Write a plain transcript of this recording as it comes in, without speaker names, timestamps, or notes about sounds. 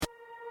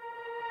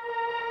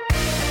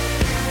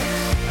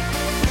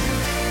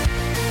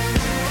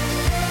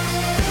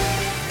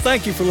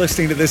Thank you for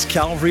listening to this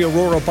Calvary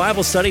Aurora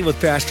Bible study with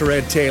Pastor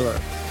Ed Taylor.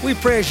 We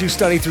pray as you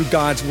study through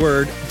God's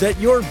Word that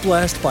you're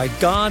blessed by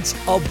God's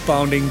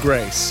abounding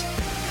grace.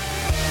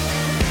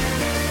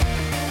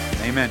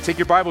 Amen. Take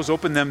your Bibles,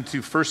 open them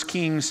to 1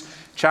 Kings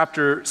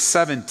chapter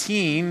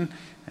 17.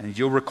 And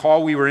you'll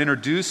recall we were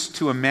introduced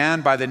to a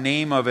man by the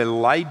name of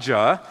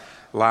Elijah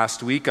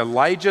last week,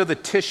 Elijah the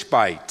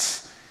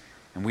Tishbite.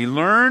 And we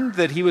learned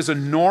that he was a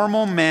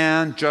normal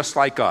man just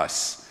like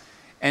us.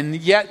 And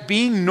yet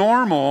being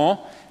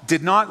normal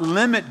did not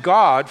limit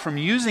God from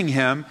using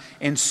him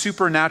in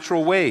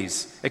supernatural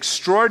ways,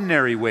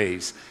 extraordinary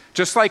ways.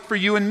 Just like for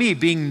you and me,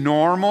 being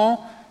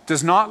normal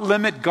does not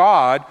limit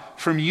God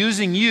from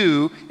using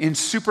you in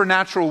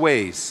supernatural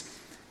ways.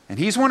 And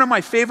he's one of my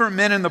favorite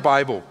men in the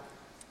Bible.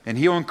 And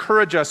he'll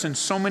encourage us in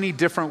so many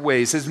different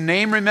ways. His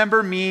name,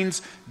 remember,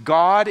 means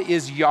God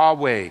is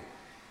Yahweh,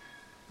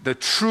 the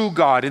true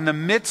God. In the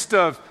midst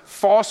of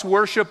false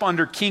worship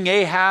under King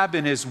Ahab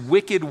and his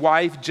wicked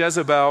wife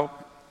Jezebel,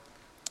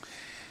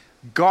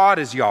 God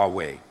is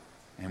Yahweh.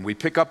 And we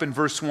pick up in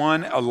verse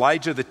 1,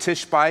 Elijah the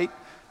Tishbite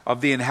of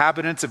the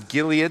inhabitants of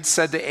Gilead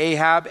said to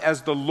Ahab,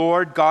 "As the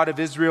Lord God of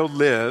Israel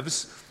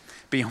lives,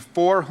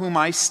 before whom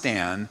I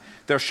stand,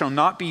 there shall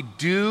not be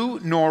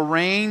dew nor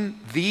rain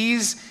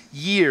these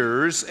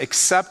years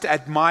except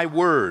at my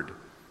word."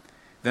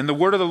 Then the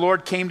word of the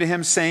Lord came to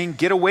him saying,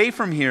 "Get away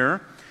from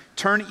here,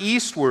 turn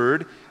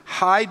eastward,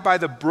 hide by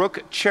the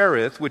brook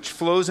Cherith, which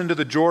flows into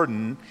the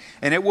Jordan,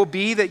 and it will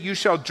be that you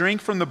shall drink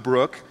from the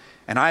brook,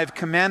 and I have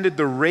commanded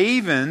the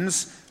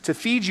ravens to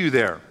feed you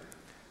there."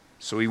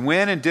 So he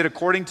went and did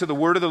according to the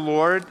word of the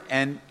Lord,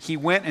 and he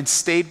went and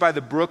stayed by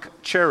the brook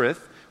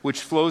Cherith,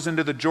 which flows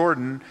into the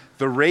Jordan.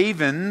 The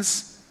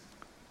ravens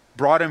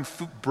brought him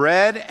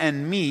bread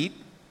and meat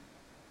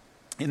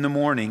in the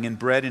morning, and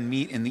bread and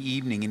meat in the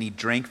evening, and he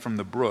drank from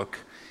the brook.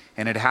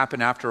 And it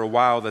happened after a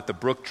while that the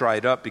brook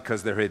dried up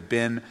because there had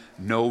been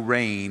no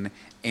rain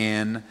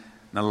in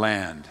the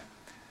land.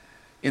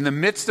 In the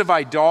midst of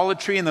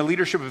idolatry and the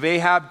leadership of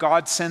Ahab,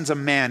 God sends a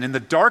man. In the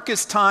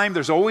darkest time,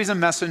 there's always a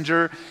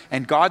messenger,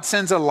 and God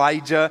sends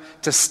Elijah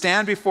to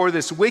stand before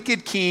this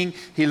wicked king.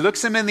 He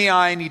looks him in the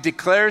eye and he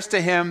declares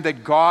to him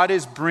that God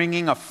is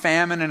bringing a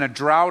famine and a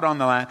drought on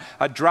the land,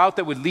 a drought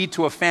that would lead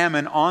to a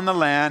famine on the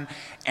land,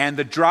 and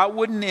the drought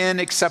wouldn't end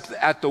except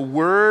at the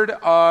word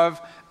of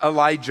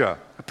Elijah.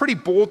 A pretty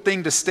bold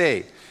thing to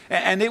say.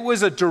 And it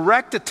was a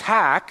direct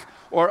attack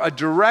or a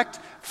direct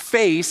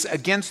face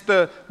against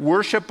the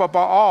worship of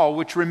Baal,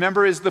 which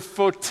remember is the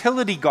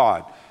fertility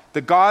god,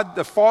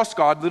 the false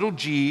god, little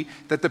g,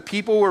 that the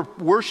people were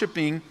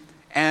worshiping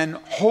and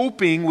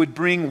hoping would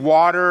bring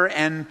water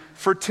and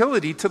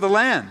fertility to the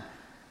land.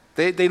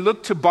 They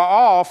looked to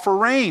Baal for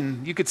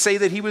rain. You could say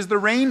that he was the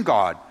rain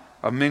god,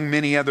 among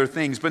many other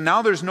things. But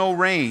now there's no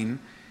rain.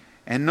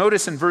 And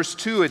notice in verse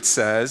 2 it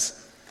says,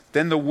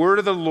 "Then the word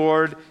of the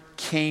Lord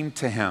came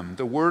to him."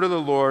 The word of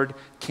the Lord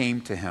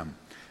came to him.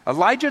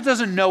 Elijah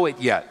doesn't know it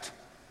yet.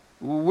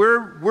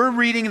 We're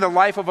reading the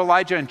life of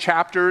Elijah in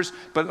chapters,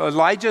 but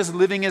Elijah's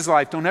living his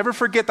life. Don't ever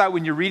forget that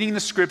when you're reading the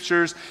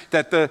scriptures,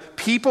 that the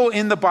people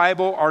in the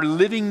Bible are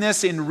living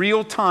this in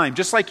real time,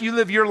 just like you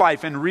live your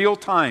life in real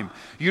time.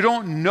 You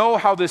don't know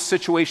how this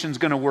situation's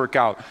going to work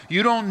out.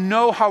 You don't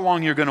know how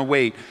long you're going to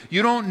wait.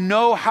 You don't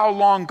know how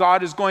long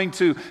God is going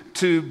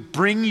to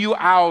bring you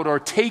out or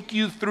take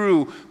you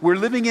through. We're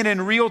living it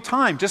in real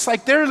time, just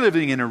like they're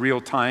living in a real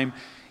time.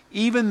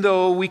 Even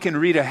though we can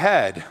read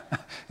ahead.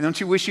 Don't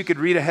you wish you could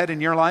read ahead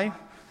in your life?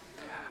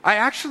 I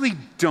actually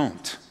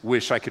don't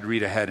wish I could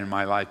read ahead in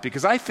my life,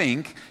 because I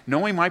think,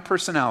 knowing my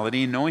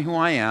personality and knowing who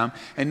I am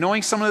and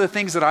knowing some of the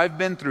things that I've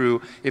been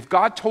through, if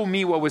God told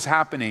me what was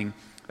happening,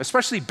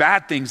 especially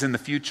bad things in the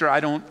future,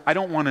 I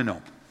don't want to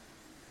know.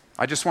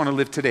 I just want to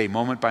live today,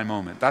 moment by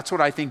moment. That's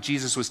what I think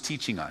Jesus was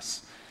teaching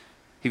us.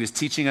 He was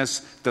teaching us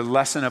the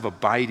lesson of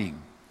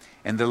abiding.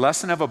 And the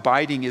lesson of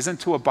abiding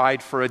isn't to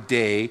abide for a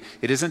day.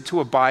 It isn't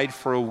to abide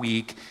for a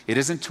week. It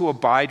isn't to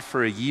abide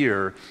for a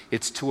year.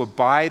 It's to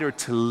abide or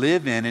to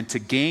live in and to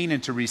gain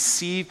and to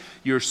receive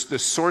the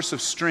source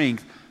of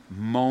strength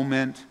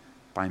moment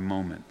by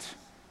moment.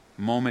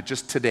 Moment,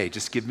 just today.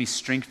 Just give me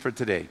strength for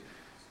today.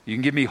 You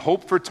can give me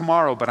hope for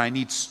tomorrow, but I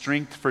need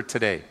strength for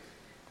today.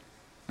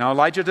 Now,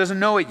 Elijah doesn't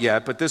know it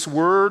yet, but this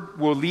word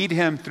will lead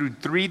him through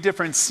 3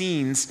 different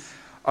scenes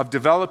of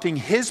developing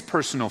his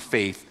personal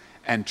faith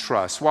and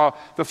trust. While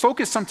the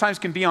focus sometimes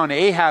can be on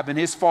Ahab and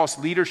his false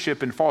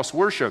leadership and false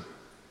worship,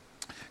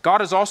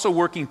 God is also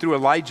working through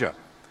Elijah.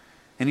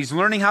 And he's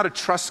learning how to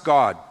trust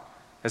God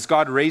as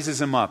God raises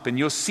him up. And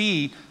you'll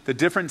see the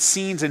different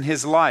scenes in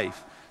his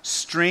life: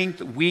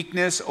 strength,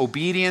 weakness,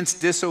 obedience,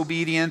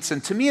 disobedience.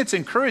 And to me, it's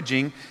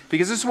encouraging,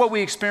 because this is what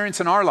we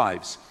experience in our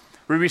lives.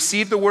 We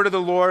receive the word of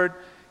the Lord.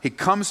 He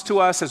comes to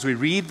us as we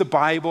read the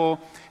Bible,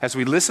 as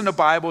we listen to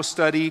Bible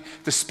study.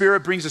 The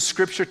Spirit brings a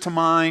scripture to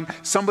mind.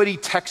 Somebody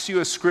texts you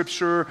a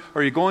scripture,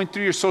 or you're going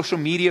through your social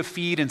media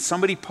feed and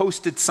somebody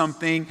posted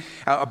something.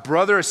 A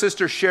brother or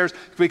sister shares,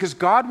 because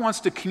God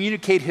wants to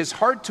communicate his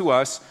heart to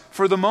us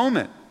for the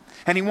moment.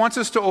 And he wants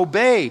us to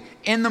obey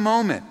in the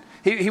moment.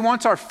 He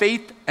wants our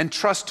faith and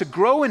trust to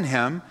grow in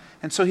him,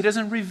 and so he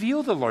doesn't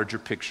reveal the larger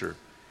picture.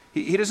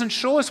 He doesn't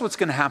show us what's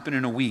going to happen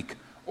in a week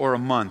or a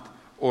month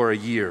or a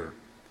year.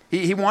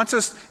 He wants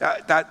us,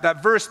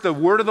 that verse, the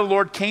word of the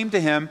Lord came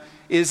to him,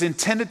 is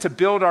intended to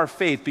build our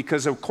faith,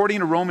 because according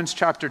to Romans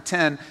chapter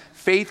 10,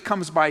 faith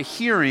comes by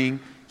hearing,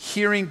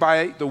 hearing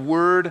by the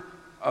word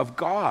of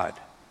God.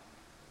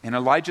 And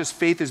Elijah's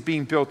faith is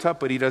being built up,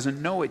 but he doesn't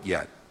know it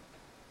yet.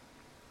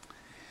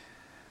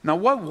 Now,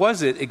 what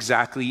was it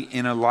exactly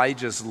in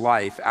Elijah's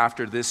life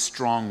after this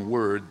strong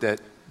word that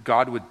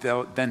God would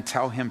then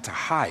tell him to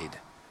hide?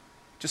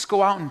 Just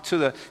go out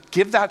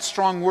give that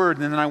strong word,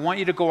 and then I want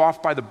you to go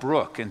off by the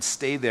brook and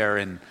stay there,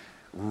 and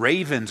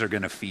ravens are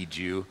going to feed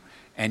you,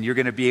 and you're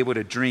going to be able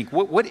to drink.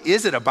 What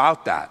is it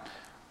about that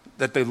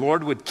the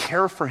Lord would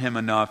care for him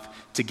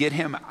enough to get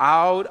him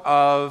out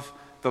of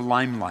the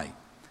limelight,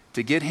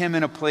 to get him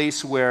in a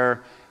place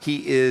where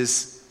he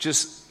is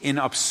just in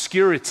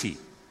obscurity?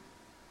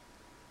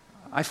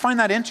 I find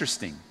that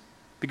interesting,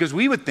 because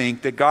we would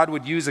think that God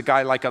would use a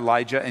guy like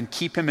Elijah and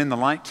keep him in the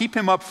line, keep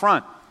him up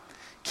front,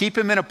 keep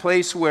him in a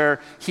place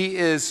where he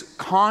is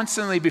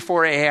constantly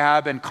before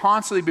Ahab and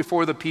constantly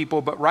before the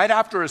people. But right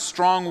after a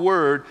strong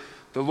word,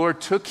 the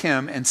Lord took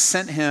him and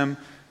sent him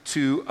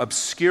to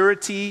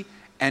obscurity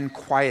and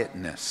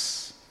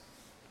quietness.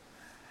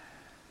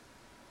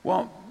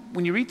 Well,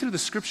 when you read through the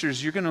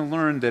scriptures, you're going to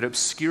learn that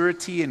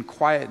obscurity and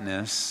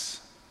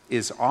quietness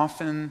is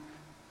often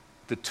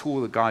the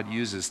tool that God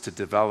uses to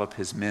develop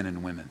his men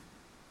and women.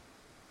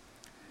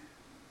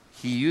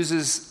 He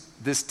uses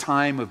this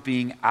time of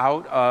being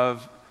out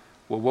of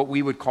what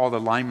we would call the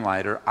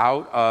limelight, or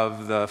out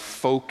of the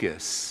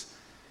focus.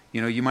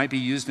 You might be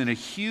used in a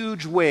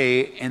huge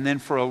way, and then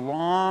for a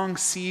long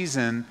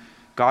season,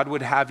 God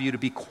would have you to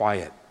be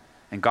quiet.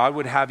 And God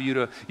would have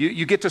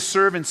you get to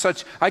serve in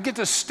such, I get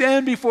to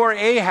stand before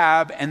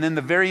Ahab, and then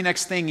the very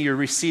next thing you're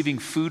receiving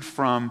food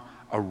from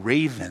a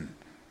raven.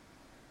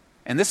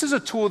 And this is a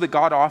tool that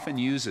God often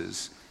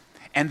uses.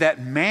 And that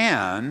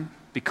man,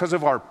 because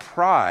of our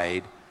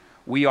pride,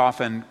 we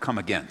often come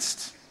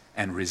against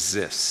and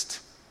resist.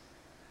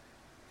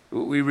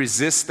 We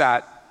resist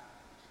that.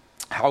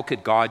 How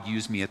could God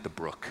use me at the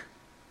brook?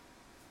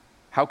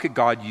 How could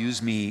God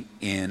use me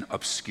in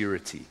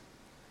obscurity?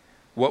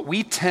 What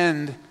we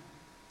tend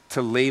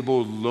to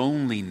label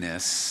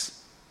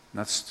loneliness,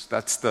 that's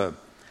the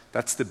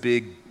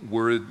big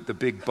word, the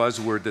big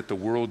buzzword that the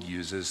world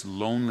uses,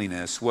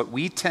 loneliness. What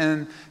we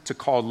tend to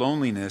call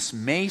loneliness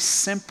may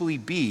simply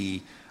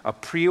be a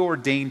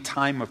preordained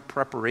time of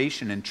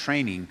preparation and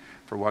training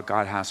for what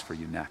God has for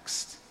you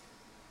next.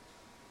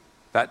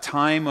 That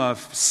time of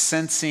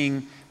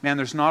sensing, man,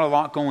 there's not a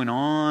lot going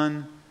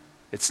on.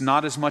 It's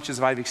not as much as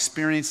I've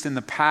experienced in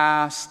the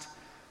past.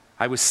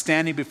 I was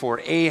standing before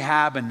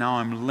Ahab, and now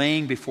I'm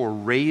laying before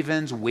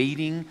ravens,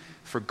 waiting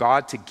for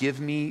God to give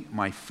me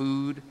my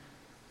food.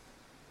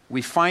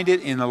 We find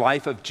it in the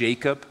life of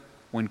Jacob,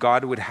 when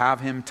God would have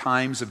him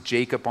times of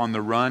Jacob on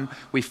the run.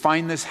 We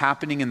find this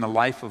happening in the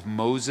life of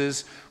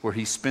Moses, where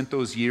he spent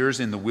those years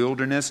in the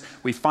wilderness.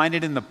 We find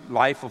it in the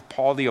life of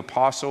Paul the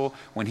Apostle,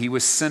 when he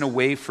was sent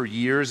away for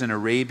years in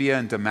Arabia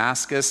and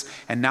Damascus.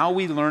 And now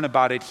we learn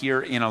about it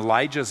here in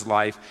Elijah's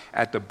life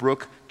at the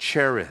brook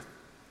Cherith.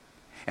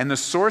 And the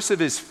source of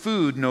his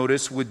food,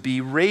 notice, would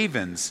be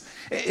ravens.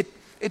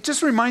 It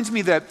just reminds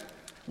me that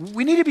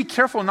we need to be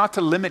careful not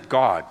to limit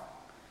God.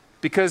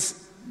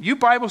 Because you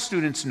Bible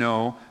students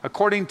know,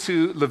 according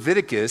to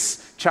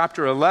Leviticus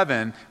chapter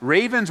 11,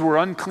 ravens were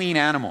unclean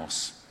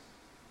animals.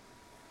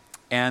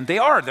 And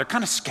they're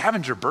kind of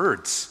scavenger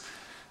birds.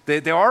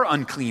 They are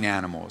unclean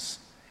animals.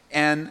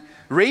 And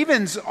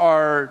ravens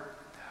are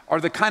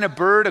the kind of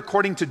bird,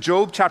 according to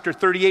Job chapter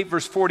 38,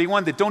 verse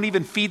 41, that don't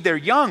even feed their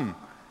young.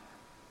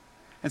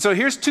 And so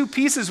here's two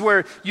pieces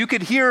where you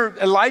could hear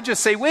Elijah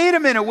say, wait a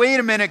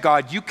minute,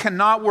 God, you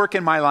cannot work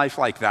in my life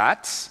like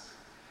that.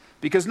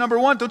 Because number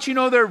one, don't you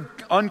know they're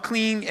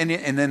unclean?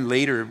 And then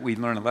later we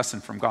learn a lesson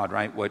from God,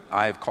 right? What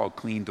I have called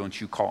clean, don't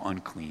you call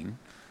unclean.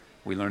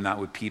 We learned that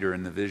with Peter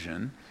in the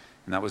vision.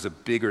 And that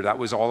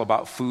was all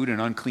about food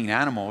and unclean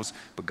animals.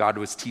 But God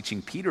was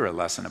teaching Peter a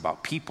lesson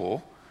about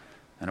people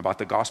and about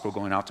the gospel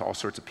going out to all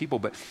sorts of people.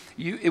 But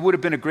it would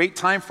have been a great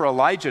time for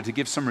Elijah to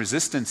give some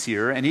resistance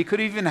here. And he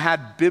could have even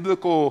had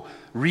biblical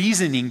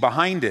reasoning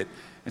behind it.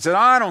 And said,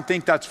 I don't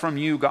think that's from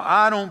you, God.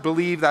 I don't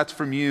believe that's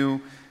from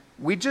you.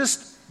 We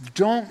just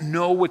don't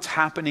know what's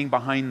happening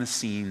behind the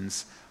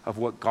scenes of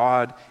what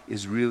God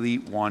is really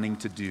wanting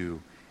to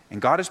do. And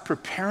God is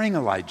preparing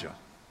Elijah.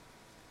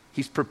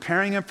 He's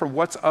preparing him for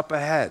what's up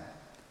ahead.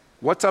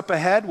 What's up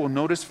ahead? Well,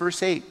 notice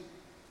verse 8.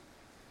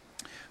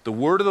 The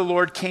word of the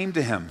Lord came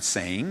to him,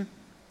 saying,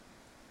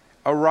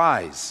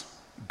 Arise,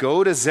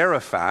 go to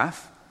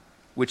Zarephath,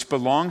 which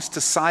belongs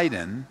to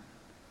Sidon,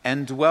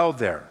 and dwell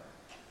there.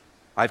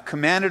 I've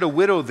commanded a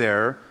widow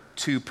there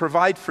to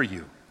provide for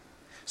you.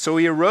 So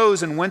he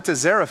arose and went to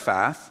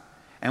Zarephath,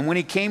 and when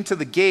he came to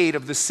the gate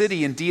of the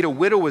city, indeed a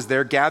widow was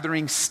there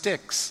gathering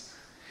sticks.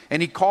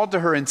 And he called to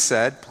her and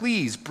said,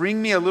 Please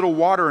bring me a little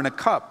water in a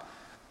cup,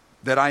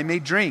 that I may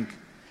drink.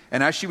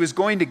 And as she was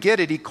going to get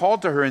it, he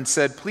called to her and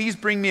said, "Please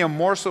bring me a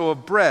morsel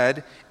of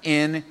bread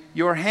in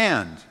your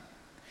hand."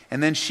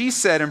 And then she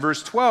said in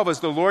verse 12, "As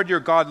the Lord your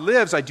God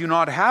lives, I do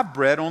not have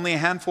bread, only a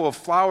handful of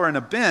flour in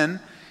a bin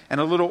and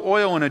a little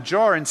oil in a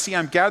jar. And see,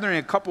 I'm gathering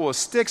a couple of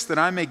sticks that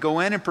I may go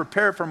in and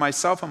prepare it for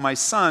myself and my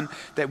son,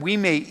 that we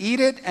may eat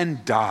it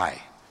and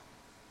die."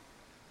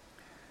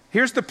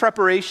 Here's the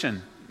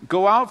preparation.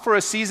 Go out for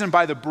a season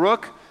by the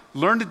brook.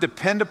 Learn to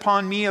depend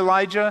upon me,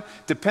 Elijah.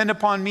 Depend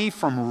upon me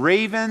from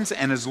ravens,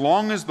 and as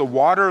long as the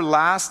water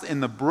lasts in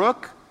the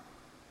brook.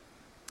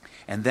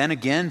 And then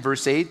again,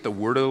 verse 8, the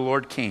word of the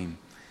Lord came.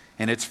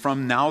 And it's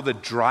from now the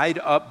dried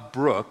up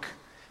brook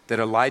that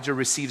Elijah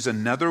receives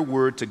another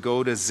word to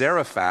go to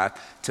Zarephath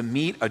to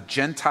meet a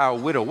Gentile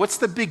widow. What's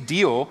the big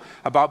deal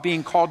about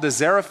being called to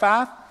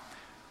Zarephath?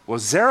 Well,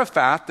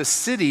 Zarephath, the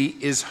city,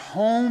 is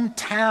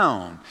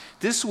hometown.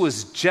 This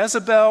was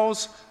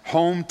Jezebel's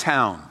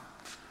hometown.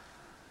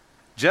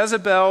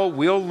 Jezebel,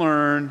 we'll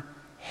learn,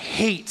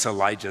 hates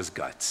Elijah's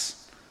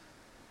guts.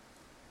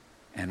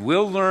 And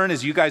we'll learn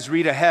as you guys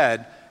read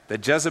ahead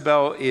that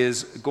Jezebel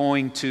is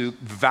going to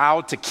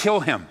vow to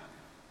kill him.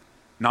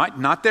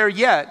 Not there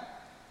yet,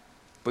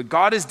 but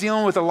God is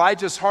dealing with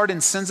Elijah's heart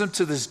and sends him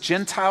to this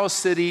Gentile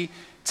city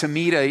to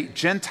meet a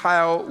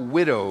Gentile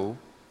widow,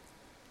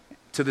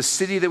 to the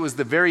city that was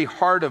the very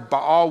heart of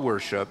Baal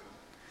worship.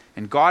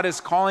 And God is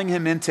calling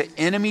him into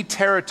enemy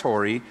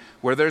territory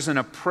where there's an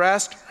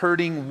oppressed,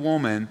 hurting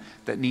woman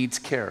that needs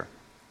care.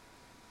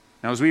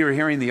 Now, as we were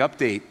hearing the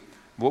update,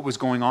 what was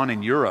going on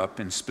in Europe,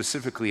 and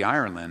specifically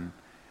Ireland,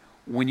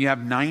 when you have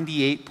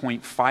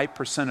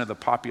 98.5% of the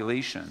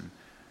population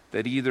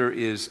that either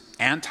is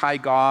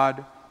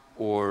anti-God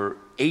or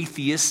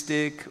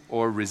atheistic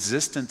or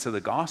resistant to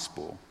the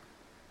gospel,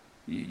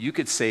 you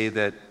could say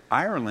that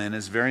Ireland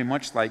is very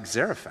much like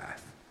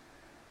Zarephath.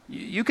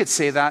 You could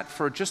say that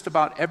for just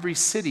about every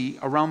city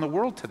around the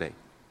world today.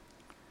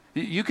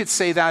 You could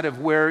say that of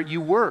where you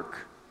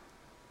work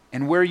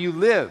and where you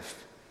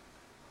live.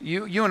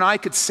 You and I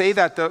could say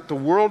that the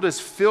world is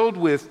filled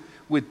with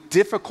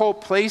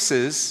difficult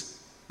places.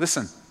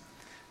 Listen,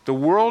 the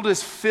world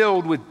is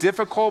filled with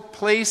difficult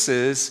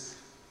places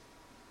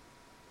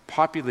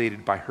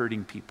populated by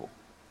hurting people.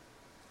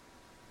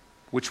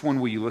 Which one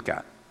will you look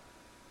at?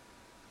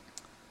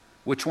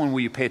 Which one will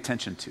you pay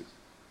attention to?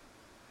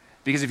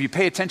 Because if you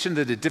pay attention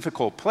to the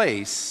difficult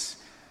place,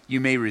 you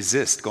may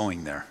resist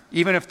going there.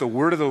 Even if the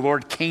word of the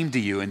Lord came to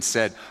you and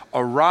said,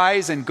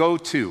 "Arise and go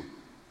to."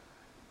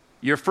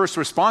 Your first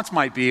response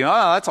might be,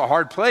 "Oh, that's a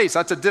hard place.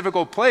 That's a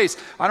difficult place.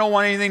 I don't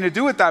want anything to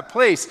do with that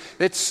place.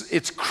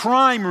 It's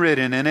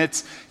crime-ridden, and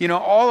it's,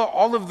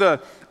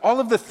 all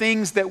of the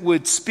things that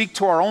would speak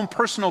to our own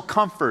personal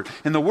comfort."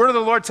 And the word of the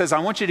Lord says, "I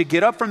want you to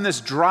get up from this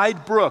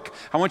dried brook.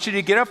 I want you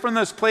to get up from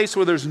this place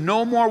where there's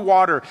no more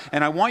water.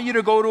 And I want you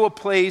to go to a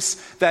place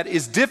that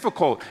is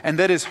difficult and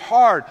that is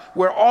hard,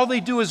 where all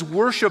they do is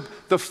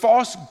worship the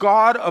false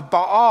god of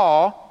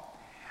Baal.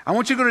 I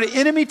want you to go to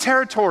enemy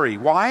territory."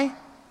 Why?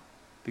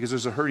 Because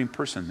there's a hurting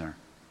person there.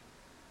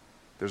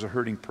 There's a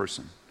hurting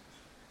person.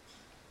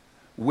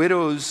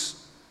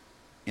 Widows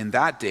in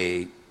that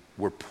day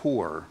were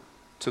poor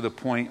to the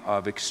point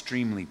of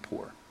extremely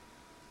poor.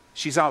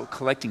 She's out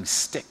collecting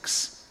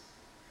sticks.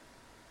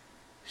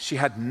 She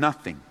had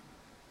nothing.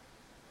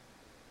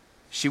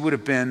 She would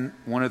have been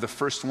one of the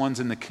first ones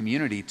in the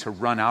community to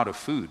run out of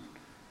food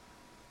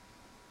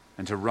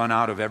and to run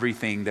out of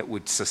everything that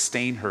would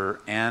sustain her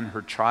and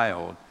her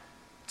child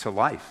to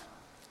life.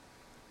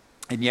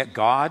 And yet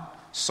God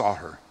saw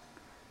her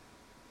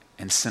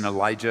and sent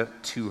Elijah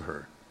to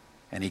her.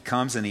 And he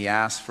comes and he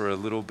asks for a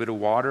little bit of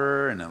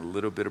water and a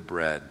little bit of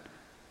bread.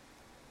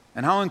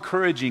 And how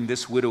encouraging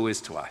this widow is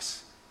to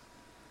us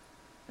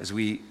as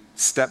we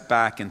step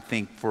back and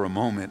think for a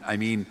moment. I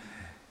mean,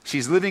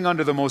 she's living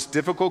under the most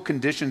difficult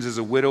conditions as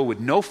a widow with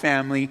no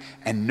family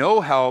and no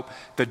help.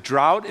 The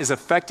drought is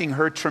affecting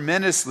her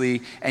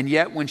tremendously. And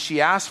yet when she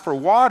asks for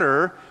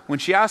water,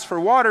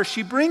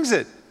 she brings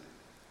it.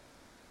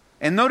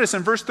 And notice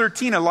in verse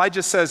 13,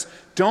 Elijah says,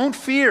 "Don't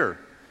fear.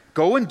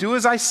 Go and do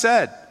as I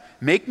said.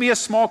 Make me a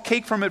small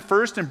cake from it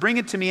first and bring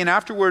it to me, and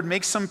afterward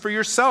make some for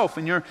yourself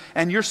and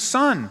your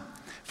son.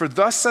 For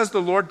thus says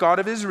the Lord God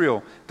of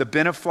Israel, the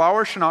bin of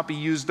flour shall not be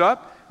used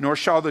up, nor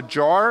shall the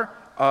jar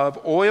of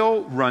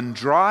oil run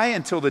dry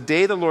until the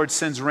day the Lord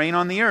sends rain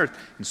on the earth."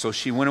 And so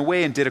she went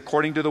away and did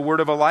according to the word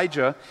of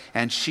Elijah,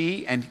 and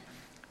he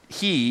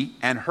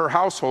and her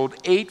household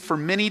ate for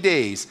many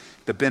days.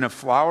 The bin of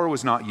flour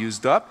was not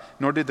used up,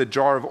 nor did the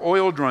jar of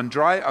oil run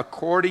dry,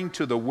 according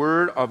to the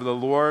word of the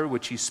Lord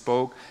which he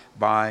spoke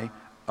by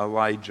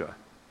Elijah.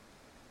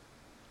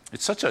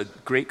 It's such a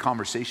great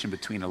conversation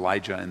between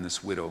Elijah and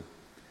this widow.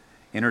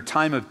 In her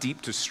time of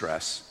deep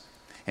distress,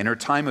 in her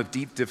time of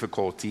deep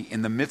difficulty,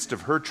 in the midst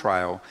of her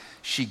trial,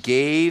 she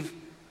gave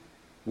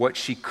what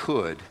she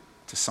could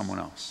to someone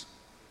else.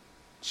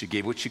 She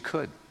gave what she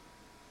could.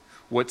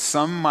 What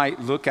some might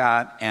look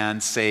at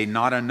and say,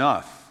 not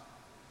enough,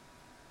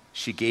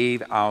 she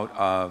gave out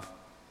of,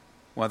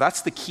 well,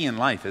 that's the key in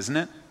life, isn't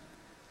it?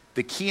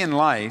 The key in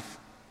life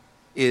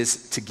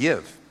is to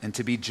give and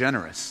to be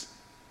generous.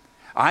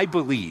 I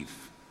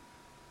believe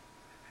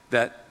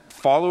that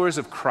followers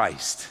of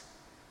Christ,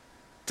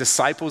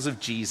 disciples of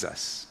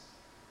Jesus,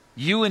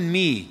 you and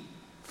me,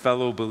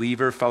 fellow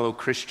believer, fellow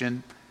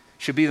Christian,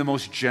 should be the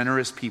most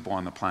generous people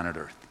on the planet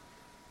Earth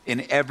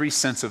in every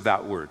sense of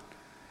that word.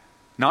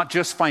 Not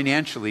just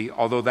financially,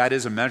 although that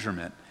is a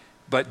measurement,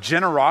 but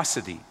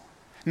generosity.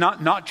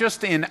 Not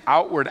just in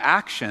outward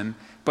action,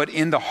 but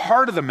in the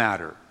heart of the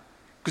matter.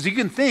 Because you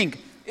can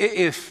think,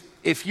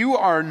 if you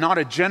are not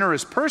a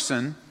generous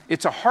person,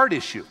 it's a heart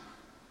issue.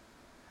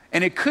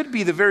 And it could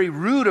be the very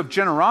root of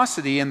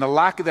generosity, and the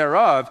lack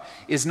thereof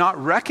is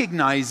not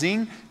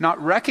recognizing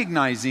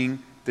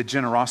the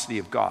generosity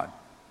of God,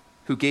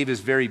 who gave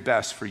his very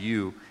best for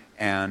you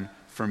and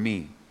for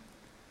me.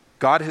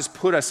 God has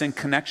put us in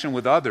connection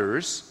with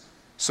others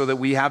so that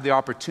we have the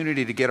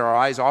opportunity to get our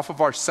eyes off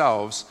of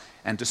ourselves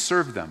and to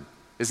serve them.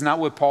 Isn't that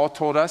what Paul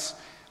told us?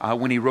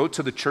 When he wrote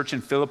to the church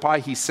in Philippi,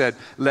 he said,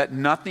 let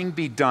nothing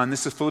be done.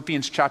 This is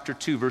Philippians chapter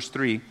 2, verse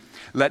 3.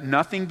 Let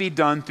nothing be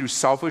done through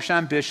selfish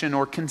ambition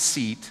or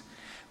conceit,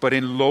 but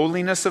in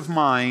lowliness of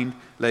mind,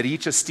 let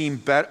each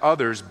esteem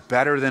others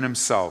better than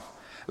himself.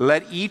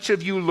 Let each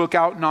of you look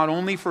out not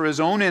only for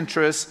his own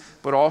interests,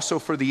 but also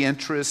for the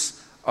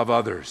interests of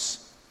others.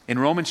 In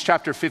Romans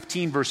chapter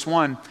 15, verse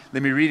 1,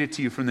 let me read it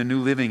to you from the New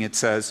Living. It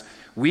says,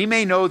 we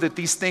may know that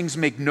these things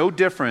make no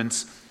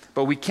difference,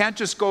 but we can't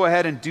just go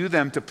ahead and do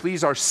them to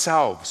please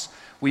ourselves.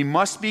 We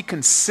must be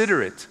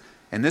considerate,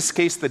 in this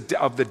case,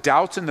 of the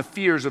doubts and the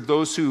fears of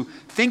those who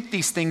think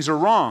these things are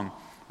wrong.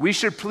 We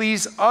should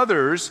please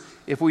others.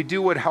 If we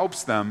do what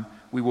helps them,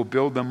 we will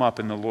build them up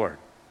in the Lord.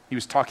 He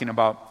was talking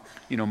about,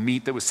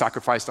 meat that was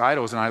sacrificed to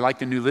idols, and I like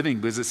the New Living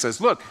because it says,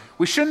 look,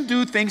 we shouldn't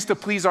do things to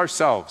please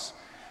ourselves.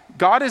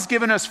 God has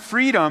given us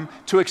freedom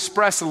to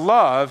express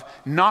love,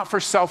 not for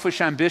selfish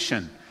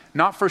ambition,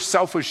 not for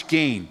selfish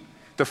gain.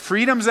 The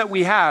freedoms that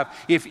we have,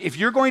 if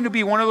you're going to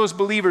be one of those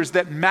believers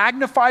that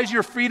magnifies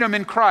your freedom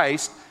in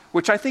Christ,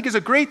 which I think is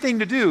a great thing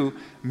to do,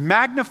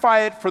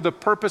 magnify it for the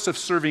purpose of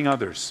serving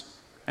others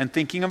and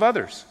thinking of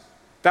others.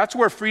 That's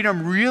where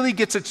freedom really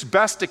gets its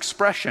best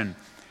expression,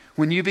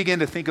 when you begin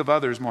to think of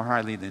others more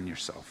highly than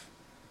yourself.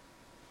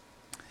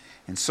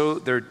 And so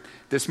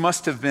this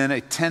must have been a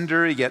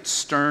tender yet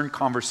stern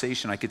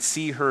conversation. I could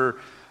see her,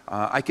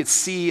 I could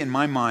see in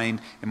my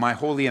mind, in my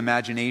holy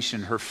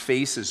imagination, her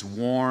face is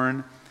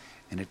worn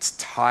and it's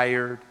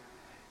tired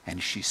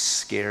and she's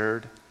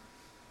scared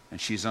and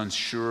she's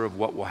unsure of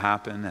what will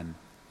happen. And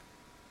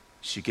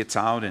she gets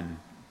out and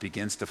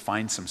begins to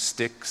find some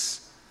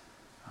sticks,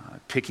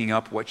 picking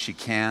up what she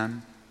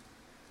can.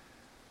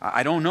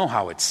 I don't know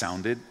how it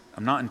sounded.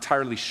 I'm not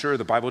entirely sure.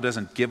 The Bible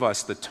doesn't give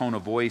us the tone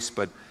of voice,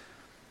 but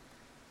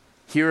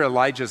here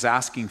Elijah's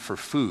asking for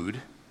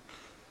food,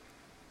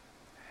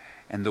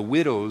 and the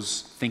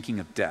widow's thinking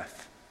of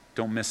death.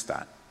 Don't miss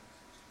that.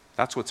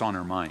 That's what's on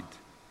her mind.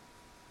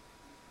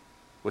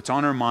 What's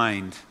on her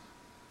mind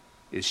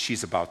is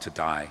she's about to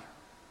die.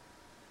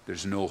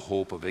 There's no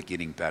hope of it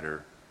getting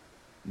better,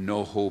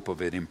 no hope of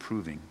it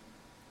improving.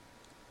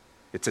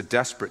 It's a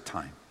desperate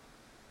time.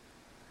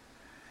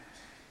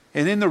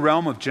 And in the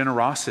realm of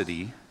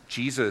generosity,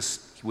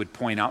 Jesus would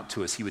point out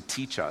to us, he would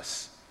teach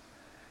us.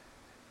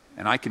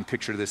 And I can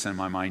picture this in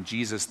my mind.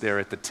 Jesus there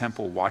at the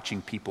temple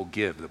watching people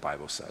give, the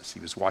Bible says. He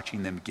was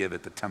watching them give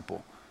at the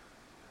temple.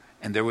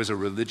 And there was a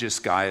religious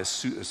guy,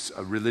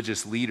 a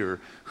religious leader,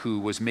 who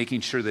was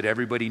making sure that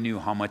everybody knew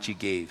how much he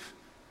gave.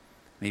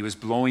 And he was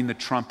blowing the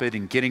trumpet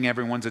and getting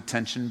everyone's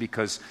attention,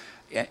 because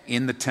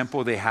in the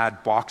temple they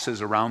had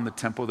boxes around the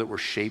temple that were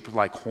shaped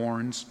like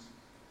horns.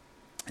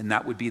 And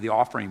that would be the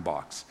offering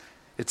box.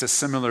 It's a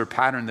similar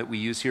pattern that we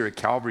use here at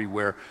Calvary,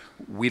 where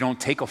we don't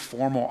take a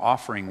formal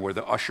offering where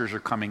the ushers are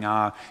coming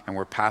out and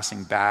we're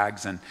passing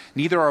bags, and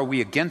neither are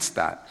we against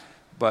that.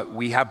 But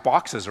we have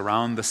boxes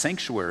around the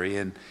sanctuary,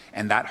 and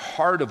that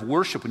heart of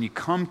worship, when you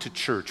come to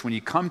church, when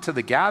you come to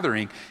the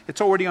gathering,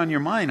 it's already on your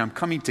mind. I'm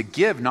coming to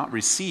give, not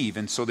receive.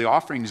 And so the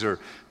offerings are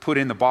put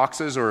in the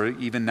boxes, or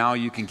even now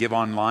you can give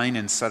online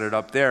and set it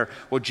up there.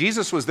 Well,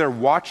 Jesus was there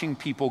watching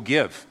people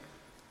give.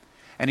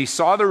 And he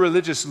saw the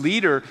religious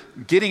leader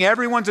getting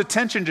everyone's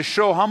attention to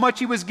show how much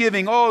he was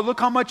giving. Oh, look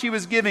how much he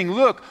was giving.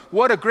 Look,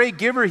 what a great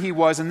giver he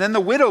was. And then the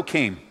widow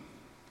came.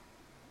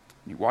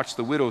 He watched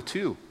the widow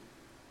too.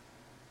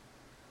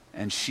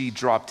 And she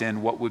dropped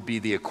in what would be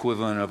the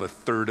equivalent of a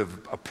third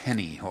of a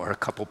penny or a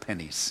couple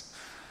pennies.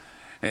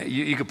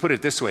 You could put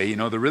it this way,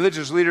 the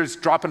religious leader's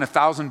dropping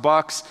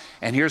 $1,000,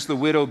 and here's the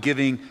widow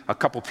giving a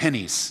couple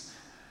pennies.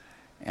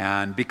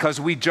 And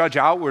because we judge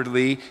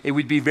outwardly, it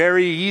would be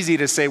very easy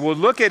to say, well,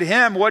 look at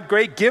him, what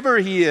great giver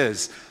he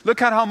is.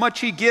 Look at how much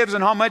he gives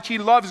and how much he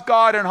loves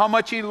God and how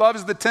much he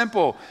loves the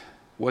temple.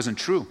 Wasn't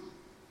true.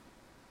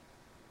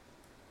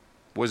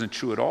 Wasn't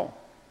true at all.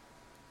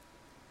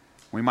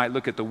 We might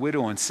look at the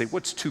widow and say,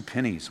 what's 2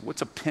 pennies?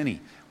 What's a penny?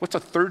 What's a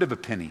third of a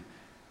penny?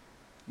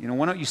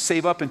 Why don't you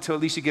save up until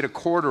at least you get a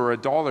quarter or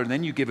 $1, and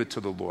then you give it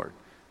to the Lord?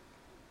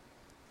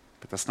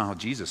 But that's not how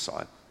Jesus saw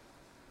it.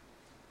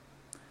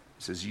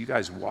 He says, you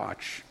guys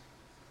watch.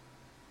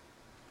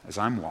 as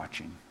I'm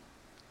watching,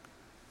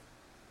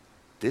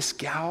 this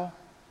gal,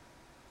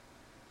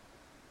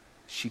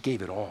 she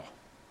gave it all.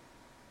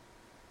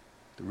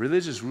 The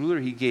religious ruler,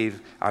 he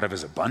gave out of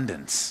his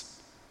abundance.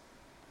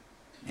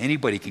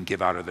 Anybody can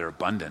give out of their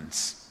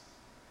abundance.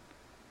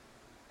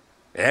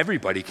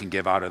 Everybody can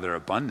give out of their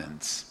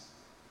abundance.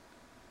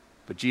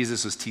 But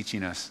Jesus was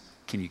teaching us,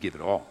 can you give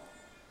it all?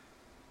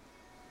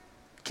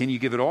 Can you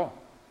give it all?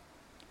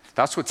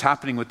 That's what's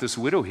happening with this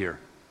widow here.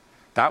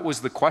 That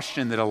was the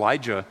question that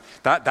Elijah,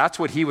 that's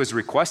what he was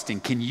requesting.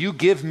 Can you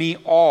give me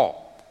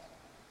all?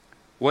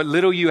 What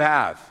little you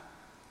have.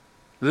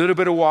 A little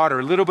bit of water,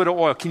 a little bit of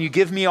oil. Can you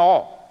give me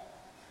all?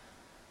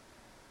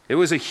 It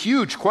was a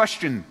huge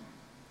question.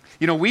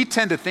 You know, we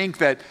tend to think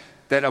that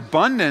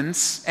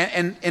abundance,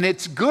 and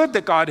it's good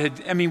that God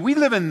we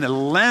live in the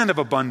land of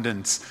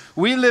abundance.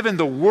 We live in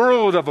the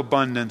world of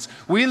abundance.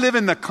 We live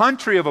in the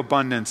country of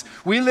abundance.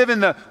 We live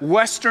in the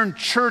Western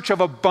church of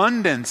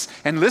abundance.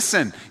 And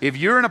listen, if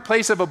you're in a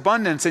place of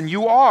abundance, and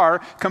you are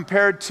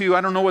compared to,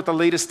 I don't know what the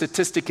latest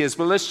statistic is,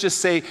 but let's just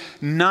say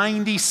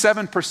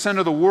 97%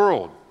 of the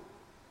world.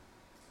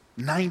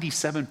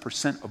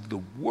 97% of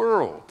the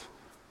world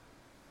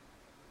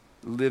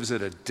lives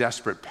at a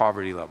desperate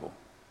poverty level.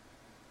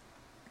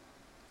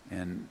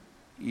 And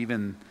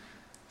even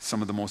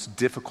some of the most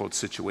difficult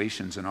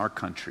situations in our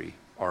country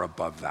are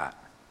above that,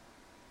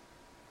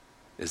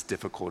 as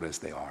difficult as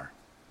they are.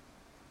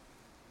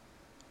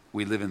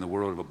 We live in the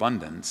world of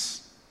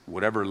abundance,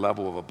 whatever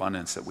level of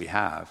abundance that we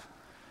have.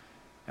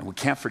 And we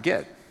can't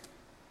forget,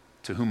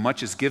 to whom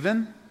much is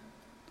given,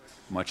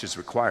 much is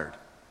required.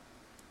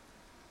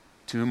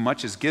 To whom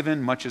much is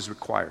given, much is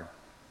required.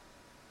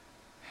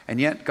 And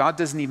yet, God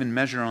doesn't even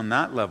measure on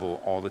that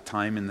level all the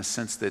time, in the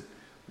sense that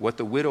what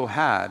the widow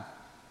had,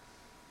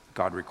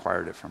 God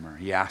required it from her.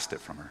 He asked it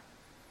from her.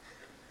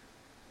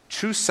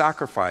 True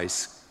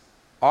sacrifice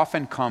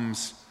often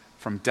comes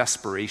from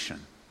desperation,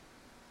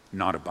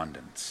 not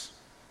abundance.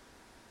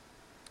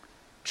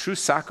 True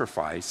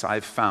sacrifice,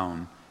 I've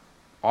found,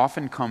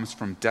 often comes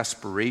from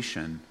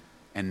desperation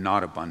and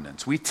not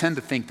abundance. We tend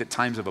to think that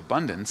times of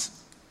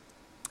abundance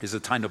is a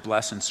time to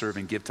bless and serve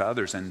and give to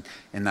others, and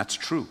that's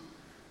true.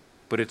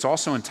 But it's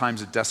also in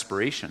times of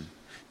desperation,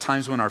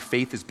 times when our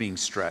faith is being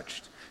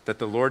stretched, that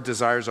the Lord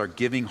desires our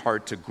giving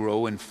heart to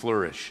grow and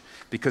flourish,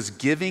 because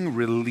giving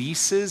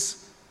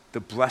releases the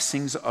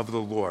blessings of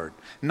the Lord.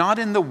 Not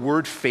in the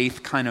word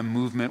faith kind of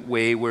movement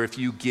way where if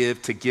you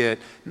give to get.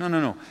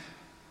 No.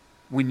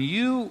 When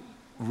you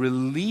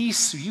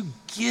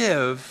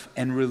give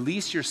and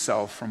release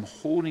yourself from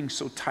holding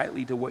so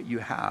tightly to what you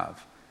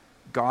have,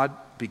 God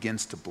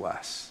begins to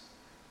bless.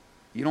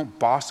 You don't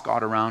boss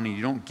God around and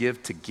you don't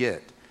give to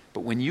get.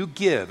 But when you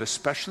give,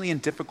 especially in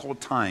difficult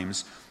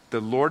times,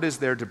 the Lord is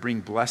there to bring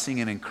blessing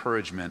and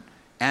encouragement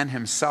and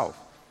himself.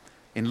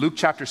 In Luke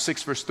chapter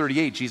 6, verse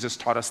 38, Jesus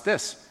taught us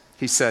this.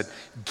 He said,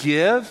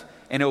 give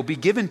and it will be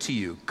given to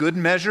you. Good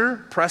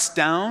measure, pressed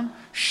down,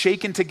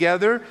 shaken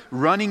together,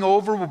 running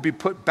over will be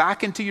put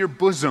back into your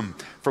bosom.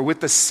 For with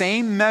the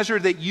same measure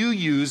that you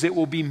use, it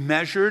will be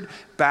measured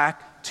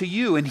back to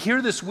you. And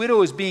here this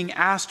widow is being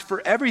asked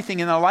for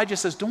everything. And Elijah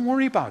says, don't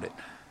worry about it.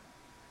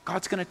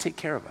 God's going to take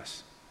care of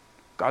us.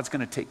 God's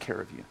going to take care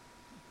of you.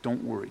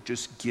 Don't worry.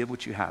 Just give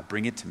what you have.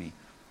 Bring it to me.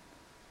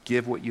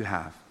 Give what you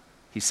have.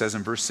 He says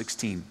in verse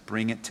 16,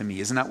 bring it to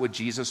me. Isn't that what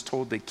Jesus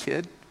told the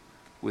kid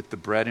with the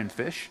bread and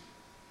fish?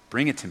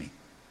 Bring it to me.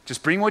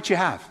 Just bring what you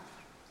have.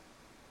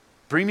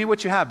 Bring me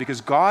what you have, because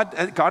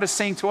God is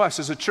saying to us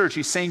as a church,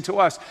 he's saying to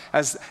us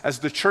as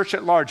the church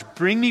at large,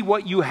 bring me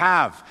what you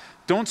have.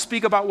 Don't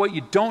speak about what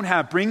you don't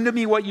have. Bring to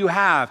me what you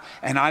have,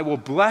 and I will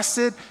bless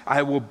it,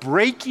 I will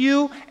break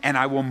you, and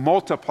I will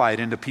multiply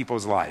it into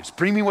people's lives.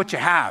 Bring me what you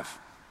have.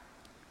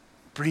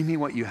 Bring me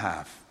what you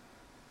have.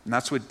 And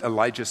that's what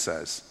Elijah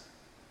says.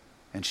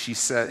 And she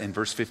said in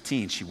verse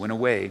 15, she went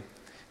away,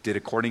 did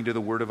according to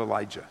the word of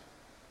Elijah.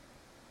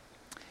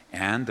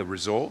 And the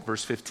result,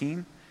 verse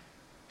 15,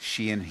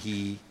 she and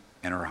he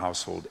and her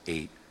household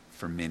ate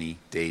for many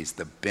days.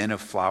 The bin of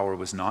flour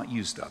was not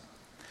used up,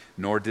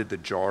 nor did the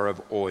jar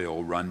of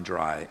oil run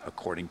dry,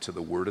 according to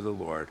the word of the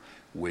Lord,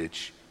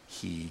 which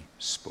he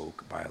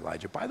spoke by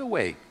Elijah. By the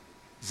way,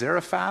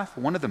 Zarephath,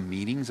 one of the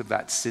meanings of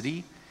that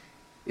city,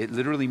 it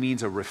literally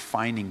means a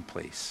refining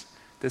place.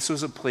 This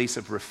was a place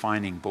of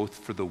refining both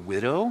for the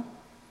widow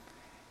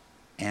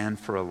and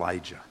for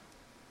Elijah.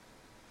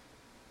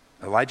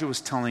 Elijah was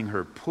telling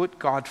her, put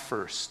God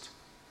first,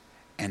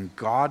 and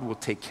God will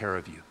take care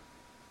of you.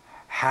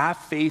 Have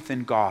faith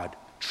in God.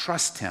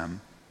 Trust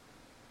him.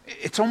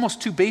 It's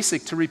almost too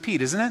basic to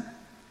repeat, isn't it?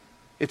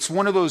 It's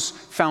one of those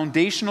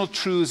foundational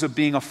truths of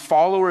being a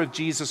follower of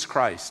Jesus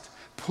Christ.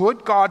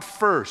 Put God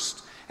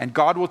first, and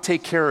God will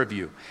take care of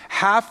you.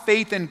 Have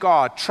faith in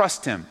God.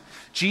 Trust him.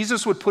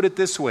 Jesus would put it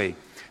this way,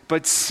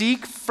 but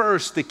seek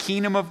first the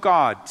kingdom of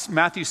God.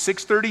 Matthew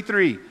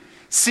 6:33.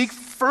 Seek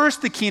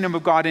first the kingdom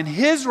of God and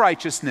his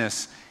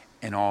righteousness,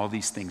 and all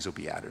these things will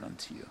be added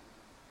unto you.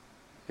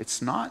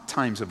 It's not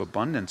times of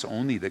abundance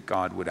only that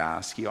God would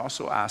ask. He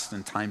also asked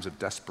in times of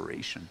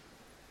desperation.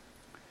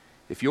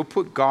 If you'll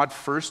put God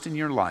first in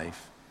your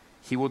life,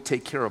 he will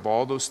take care of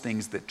all those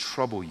things that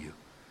trouble you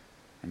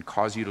and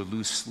cause you to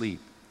lose sleep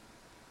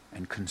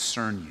and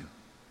concern you.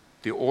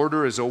 The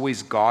order is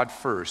always God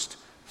first,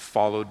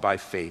 followed by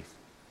faith.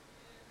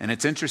 And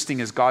it's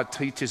interesting, as God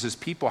teaches his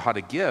people how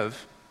to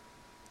give,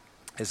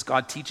 as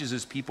God teaches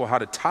his people how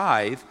to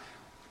tithe,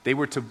 they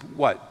were to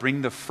what?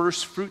 Bring the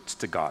first fruits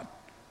to God.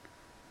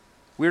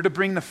 We were to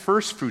bring the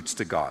first fruits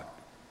to God.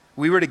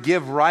 We were to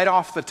give right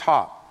off the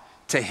top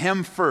to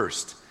him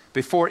first,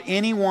 before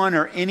anyone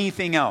or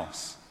anything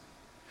else.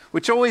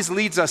 Which always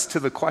leads us to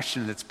the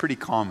question that's pretty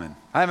common.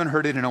 I haven't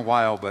heard it in a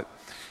while, but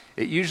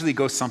it usually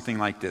goes something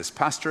like this.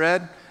 Pastor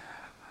Ed,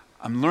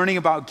 I'm learning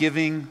about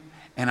giving,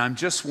 and I'm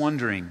just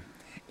wondering,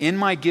 in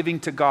my giving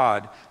to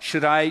God,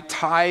 should I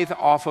tithe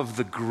off of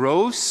the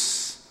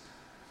gross,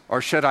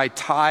 or should I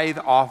tithe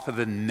off of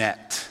the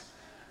net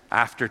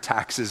after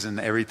taxes and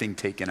everything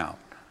taken out?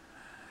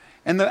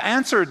 And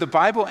the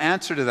Bible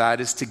answer to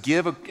that is to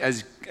give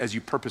as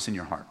you purpose in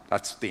your heart.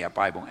 That's the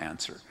Bible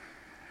answer.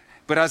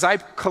 But as I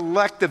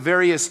collect the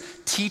various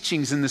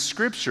teachings in the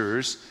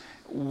scriptures,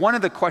 one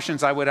of the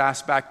questions I would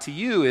ask back to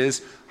you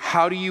is,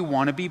 how do you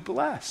want to be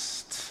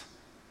blessed?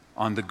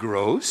 On the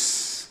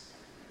gross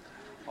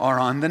or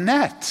on the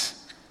net?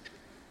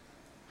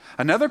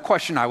 Another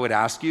question I would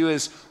ask you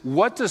is,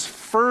 what does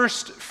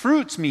first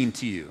fruits mean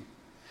to you?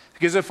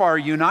 Because if our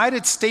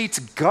United States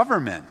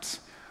government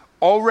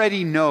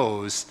already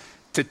knows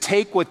to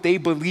take what they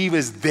believe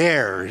is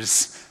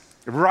theirs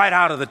right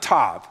out of the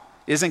top,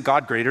 isn't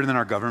God greater than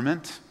our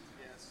government?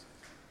 Yes.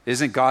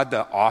 Isn't God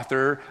the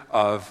author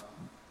of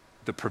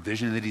the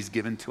provision that he's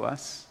given to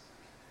us?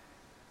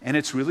 And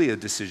it's really a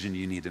decision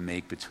you need to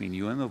make between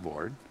you and the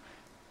Lord.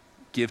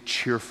 Give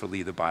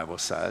cheerfully, the Bible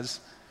says.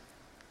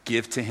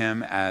 Give to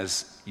him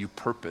as you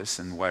purpose,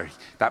 and where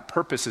that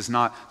purpose is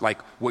not like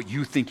what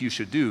you think you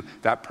should do.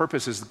 That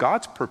purpose is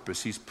God's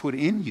purpose he's put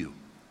in you.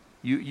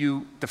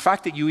 The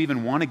fact that you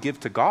even want to give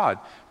to God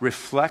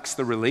reflects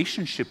the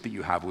relationship that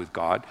you have with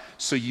God.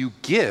 So you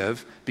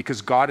give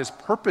because God has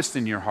purposed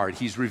in your heart.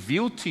 He's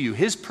revealed to you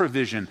his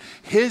provision,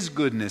 his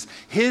goodness,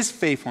 his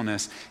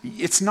faithfulness.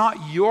 It's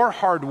not your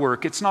hard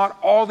work. It's not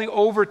all the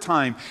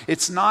overtime.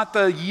 It's not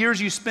the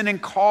years you spend in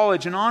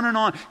college and on and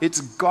on.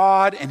 It's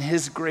God and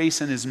his grace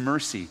and his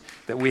mercy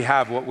that we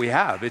have what we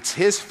have. It's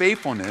his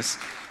faithfulness.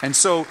 And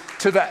so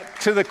to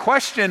the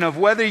question of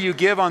whether you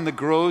give on the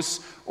gross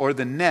or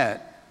the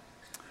net,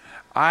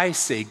 I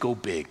say go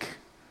big,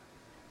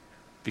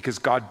 because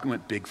God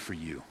went big for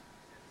you.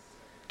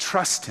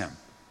 Trust him.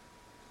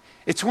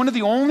 It's one of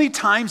the only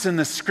times in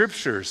the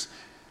scriptures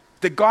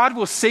that God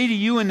will say to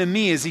you and to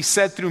me, as he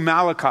said through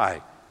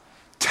Malachi,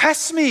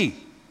 test me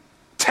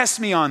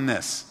on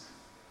this.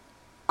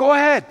 Go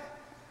ahead.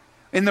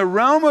 In the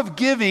realm of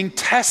giving,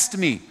 test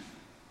me.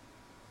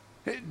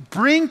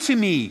 Bring to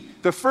me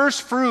the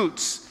first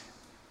fruits.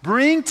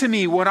 Bring to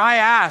me what I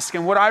ask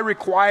and what I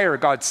require,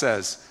 God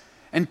says.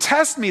 And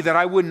test me that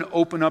I wouldn't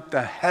open up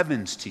the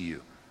heavens to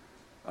you,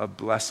 a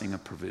blessing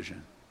of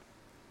provision.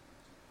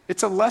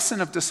 It's a lesson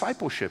of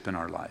discipleship in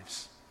our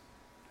lives.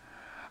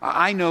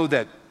 I know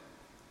that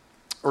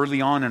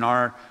early on in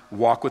our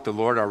walk with the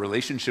Lord, our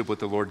relationship with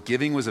the Lord,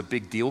 giving was a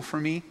big deal for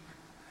me,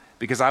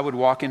 because I would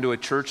walk into a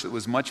church that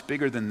was much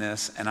bigger than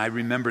this, and I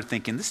remember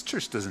thinking, this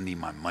church doesn't need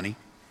my money.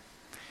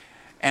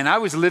 And I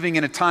was living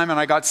in a time, and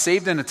I got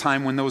saved in a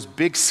time when those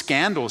big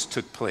scandals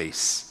took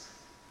place.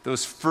 The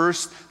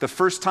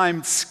first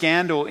time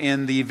scandal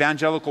in the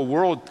evangelical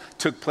world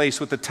took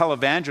place with the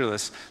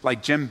televangelists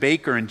like Jim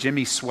Bakker and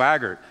Jimmy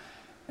Swaggart.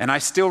 And I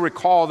still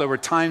recall there were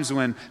times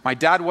when my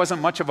dad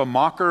wasn't much of a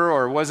mocker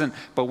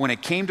but when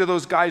it came to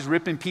those guys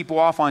ripping people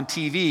off on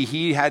TV,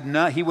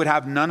 he would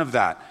have none of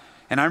that.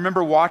 And I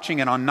remember watching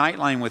it on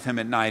Nightline with him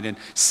at night and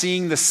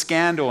seeing the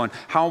scandal and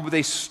how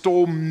they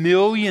stole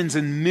millions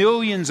and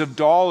millions of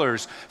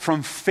dollars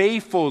from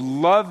faithful,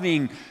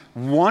 loving,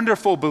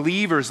 wonderful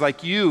believers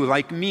like you,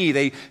 like me.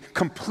 They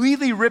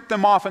completely ripped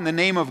them off in the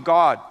name of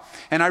God.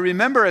 And I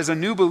remember as a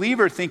new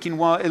believer thinking,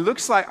 well, it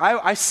looks like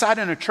I sat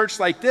in a church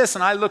like this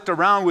and I looked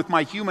around with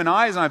my human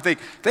eyes and I think,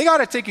 they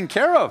got it taken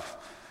care of.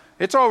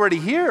 It's already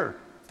here.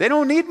 They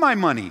don't need my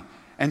money.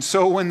 And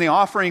so when the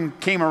offering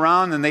came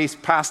around and they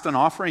passed an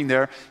offering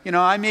there,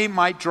 I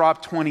might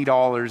drop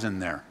 $20 in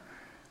there,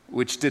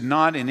 which did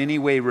not in any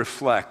way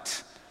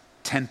reflect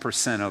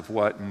 10% of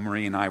what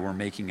Marie and I were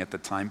making at the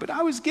time, but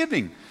I was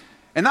giving.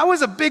 And that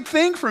was a big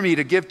thing for me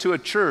to give to a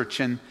church.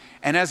 And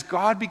as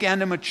God began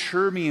to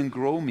mature me and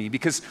grow me,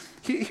 because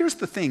here's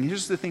the thing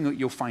that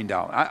you'll find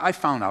out. I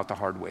found out the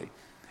hard way.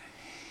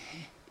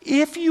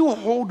 If you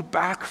hold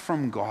back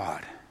from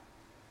God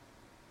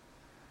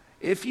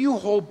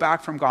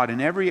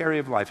in every area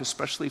of life,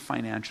 especially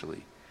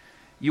financially,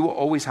 you will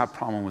always have a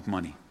problem with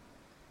money.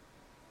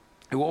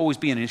 It will always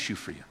be an issue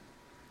for you.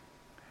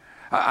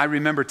 I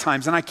remember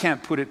times, and I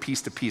can't put it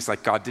piece to piece,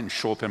 like God didn't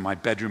show up in my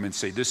bedroom and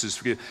say, this is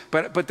for you.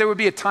 But there would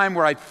be a time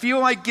where I'd feel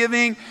like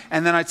giving,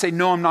 and then I'd say,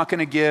 no, I'm not going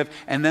to give,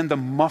 and then the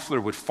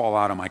muffler would fall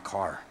out of my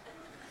car.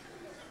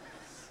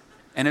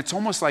 And it's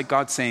almost like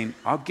God saying,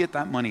 I'll get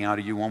that money out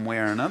of you one way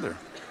or another.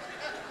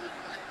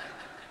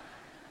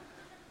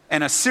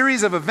 And a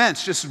series of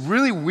events, just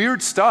really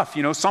weird stuff,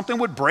 something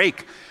would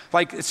break.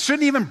 Like, it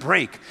shouldn't even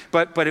break,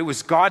 but it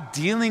was God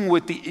dealing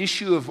with the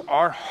issue of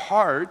our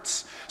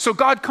hearts. So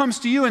God comes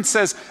to you and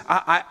says,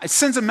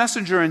 sends a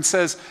messenger and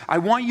says, I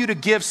want you to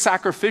give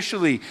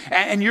sacrificially.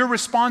 And your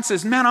response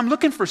is, man, I'm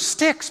looking for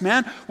sticks,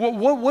 man.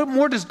 What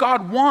more does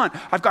God want?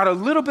 I've got a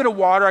little bit of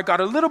water. I've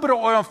got a little bit of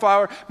oil and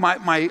flour.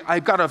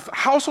 I've got a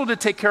household to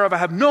take care of.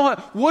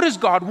 What does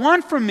God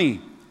want from me?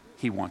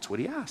 He wants what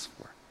he asked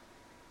for.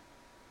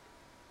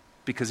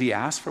 Because he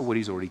asked for what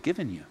he's already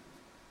given you.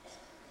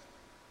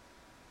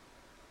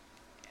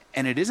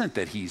 And it isn't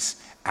that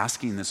he's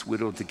asking this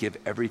widow to give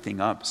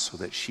everything up so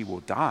that she will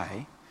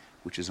die,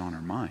 which is on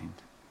her mind.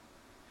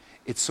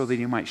 It's so that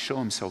he might show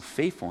himself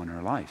faithful in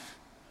her life.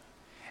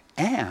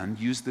 And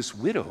use this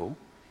widow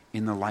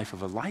in the life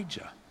of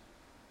Elijah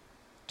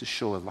to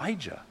show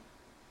Elijah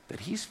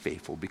that he's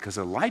faithful, because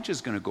Elijah's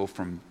going to go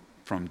from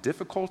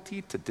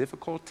difficulty to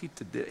difficulty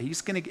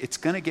it's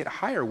going to get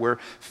higher, where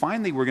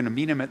finally we're going to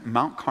meet him at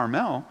Mount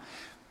Carmel.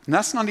 And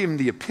that's not even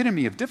the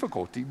epitome of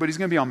difficulty, but he's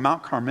going to be on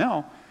Mount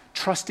Carmel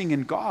trusting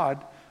in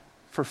God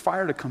for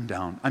fire to come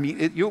down. I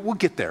mean, we'll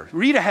get there.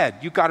 Read ahead.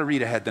 You've got to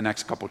read ahead the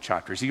next couple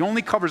chapters. He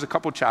only covers a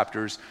couple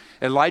chapters.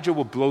 Elijah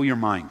will blow your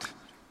mind.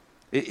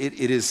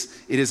 It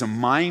is a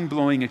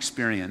mind-blowing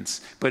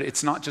experience, but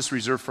it's not just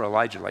reserved for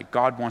Elijah. Like,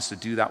 God wants to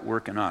do that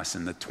work in us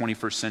in the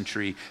 21st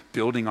century,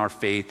 building our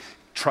faith,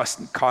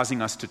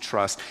 causing us to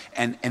trust.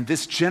 And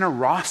this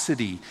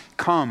generosity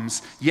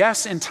comes,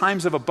 yes, in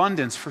times of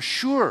abundance, for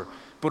sure,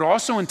 but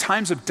also in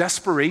times of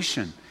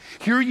desperation.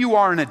 Here you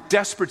are in a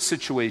desperate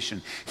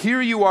situation.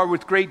 Here you are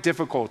with great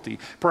difficulty.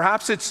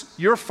 Perhaps it's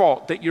your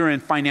fault that you're in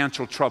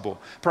financial trouble.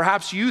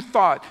 Perhaps you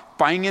thought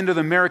buying into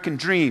the American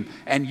dream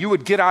and you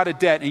would get out of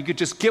debt and you could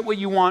just get what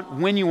you want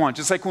when you want.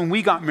 Just like when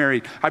we got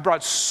married, I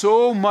brought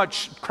so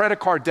much credit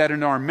card debt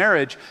into our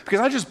marriage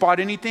because I just bought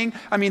anything.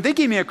 I mean, they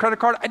gave me a credit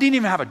card. I didn't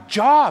even have a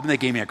job and they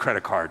gave me a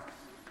credit card.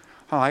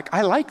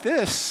 I like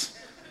this,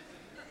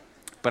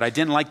 but I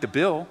didn't like the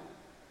bill.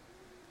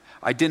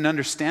 I didn't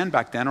understand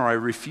back then, or I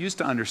refused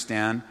to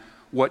understand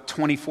what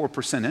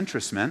 24%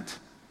 interest meant,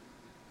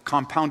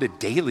 compounded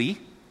daily.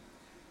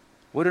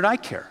 What did I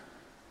care?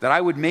 That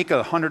I would make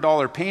a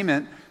 $100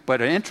 payment,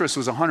 but the interest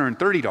was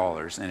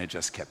 $130, and it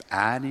just kept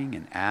adding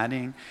and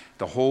adding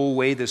the whole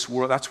way this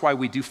world. That's why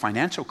we do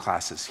financial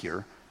classes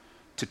here,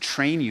 to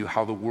train you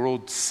how the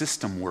world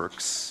system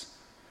works,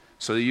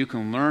 so that you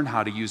can learn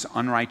how to use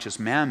unrighteous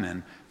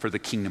mammon for the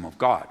kingdom of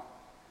God,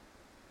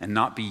 and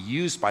not be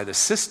used by the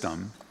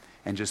system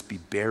and just be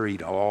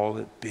buried.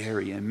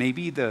 And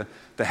maybe the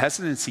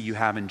hesitancy you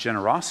have in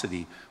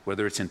generosity,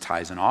 whether it's in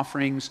tithes and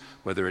offerings,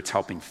 whether it's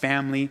helping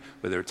family,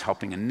 whether it's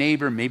helping a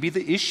neighbor, maybe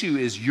the issue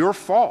is your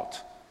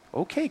fault.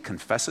 Okay,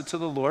 confess it to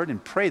the Lord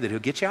and pray that he'll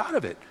get you out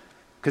of it,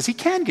 because he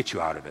can get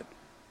you out of it.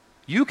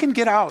 You can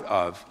get out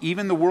of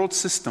even the world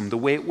system, the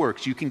way it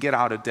works. You can get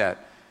out of debt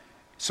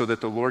so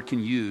that the Lord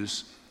can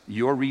use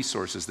your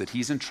resources that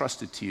he's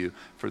entrusted to you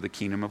for the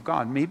kingdom of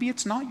God. Maybe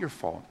it's not your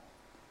fault.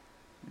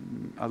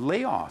 A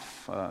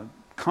layoff, a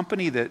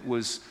company that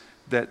was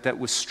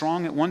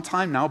strong at one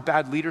time, now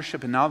bad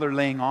leadership, and now they're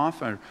laying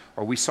off.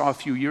 Or we saw a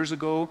few years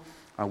ago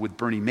with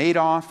Bernie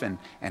Madoff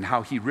and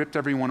how he ripped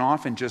everyone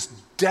off and just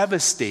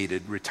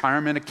devastated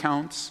retirement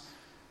accounts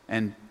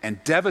and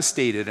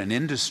devastated an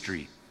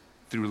industry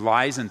through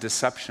lies and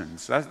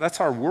deceptions. That's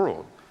our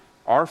world.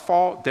 Our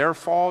fault, their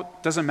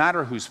fault, doesn't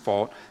matter whose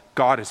fault.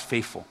 God is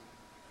faithful.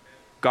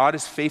 God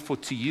is faithful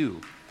to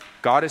you.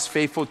 God is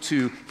faithful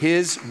to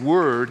his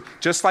word,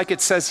 just like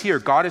it says here.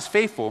 God is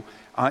faithful.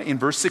 In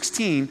verse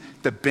 16,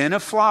 the bin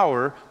of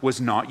flour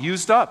was not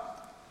used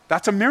up.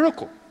 That's a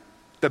miracle.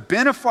 The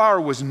bin of flour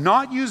was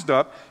not used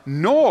up,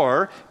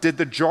 nor did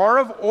the jar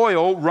of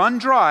oil run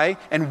dry.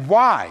 And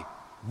why?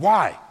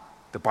 Why?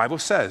 The Bible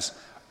says,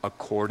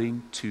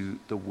 according to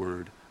the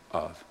word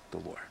of the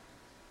Lord.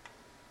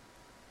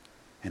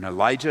 And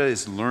Elijah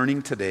is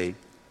learning today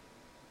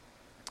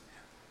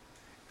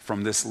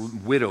from this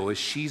widow, as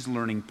she's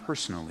learning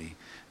personally,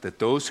 that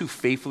those who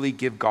faithfully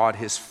give God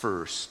his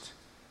first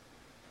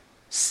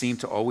seem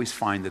to always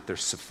find that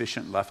there's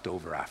sufficient left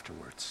over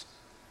afterwards.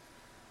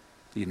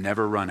 You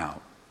never run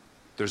out.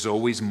 There's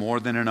always more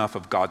than enough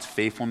of God's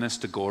faithfulness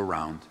to go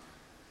around.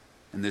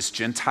 And this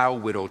Gentile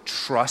widow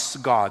trusts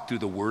God through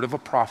the word of a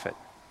prophet,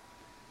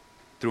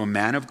 through a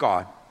man of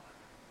God,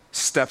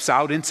 steps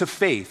out into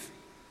faith.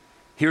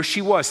 Here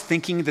she was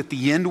thinking that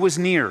the end was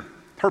near,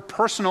 her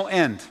personal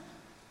end,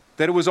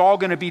 that it was all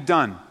going to be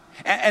done.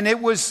 And it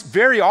was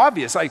very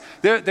obvious. Like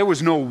there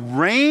was no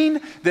rain,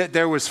 that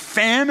there was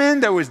famine,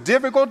 there was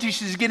difficulty.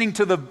 She's getting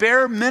to the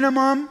bare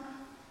minimum.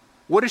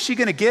 What is she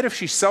going to get if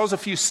she sells a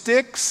few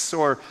sticks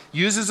or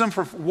uses them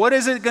for, what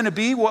is it going to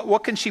be?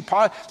 What can she,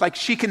 like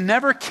she can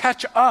never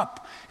catch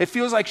up. It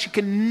feels like she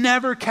can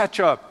never catch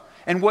up.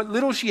 And what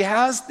little she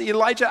has,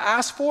 Elijah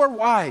asked for,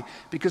 why?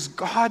 Because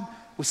God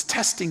was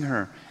testing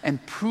her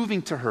and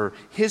proving to her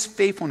his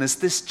faithfulness.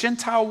 This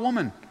Gentile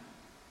woman,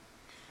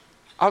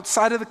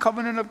 outside of the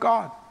covenant of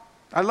God.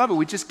 I love it.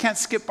 We just can't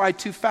skip by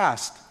too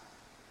fast.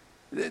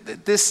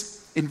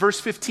 This, in verse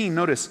 15,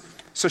 notice,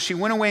 so she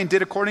went away and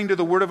did according to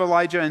the word of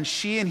Elijah, and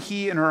she and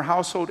he and her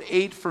household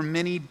ate for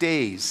many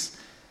days.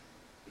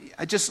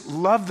 I just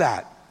love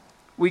that.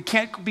 We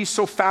can't be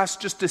so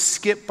fast just to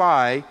skip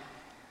by,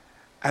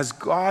 as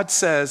God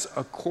says,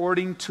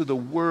 according to the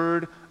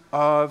word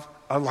of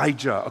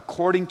Elijah,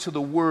 according to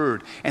the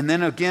word. And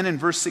then again in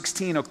verse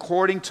 16,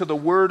 according to the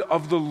word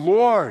of the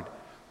Lord,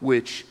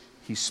 which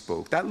he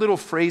spoke. That little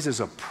phrase is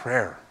a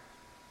prayer.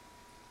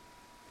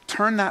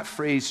 Turn that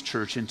phrase,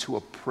 church, into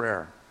a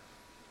prayer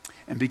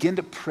and begin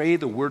to pray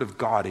the word of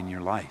God in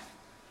your life,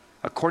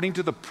 according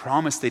to the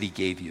promise that he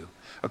gave you,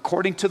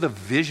 according to the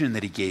vision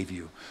that he gave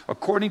you,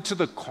 according to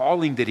the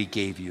calling that he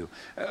gave you,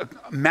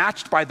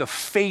 matched by the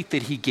faith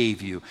that he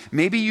gave you.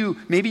 Maybe you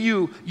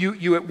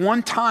at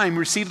one time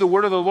received the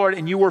word of the Lord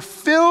and you were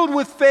filled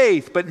with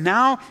faith, but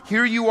now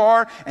here you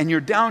are and you're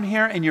down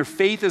here and your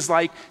faith is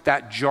like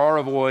that jar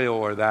of oil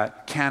or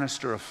that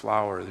canister of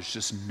flour. There's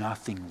just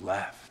nothing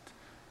left.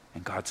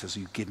 And God says,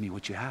 you give me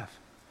what you have.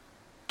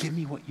 Give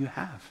me what you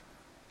have.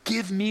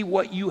 Give me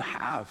what you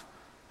have.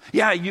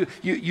 Yeah,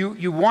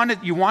 you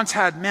once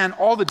had, man,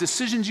 all the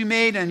decisions you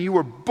made and you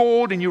were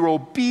bold and you were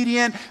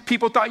obedient.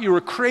 People thought you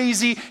were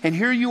crazy and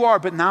here you are.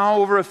 But now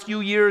over a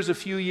few years,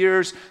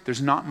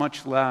 there's not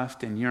much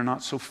left and you're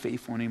not so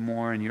faithful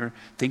anymore and you're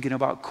thinking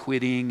about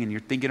quitting and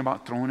you're thinking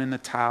about throwing in the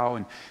towel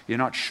and you're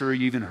not sure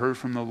you even heard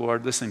from the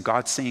Lord. Listen,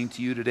 God's saying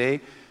to you today,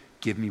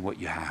 give me what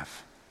you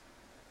have.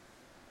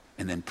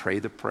 And then pray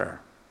the prayer.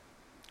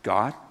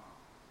 God,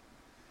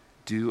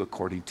 do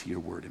according to your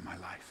word in my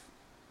life.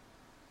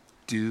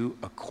 Do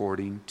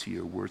according to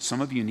your word. Some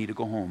of you need to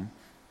go home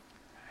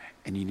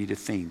and you need to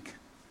think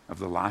of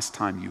the last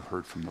time you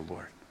heard from the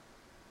Lord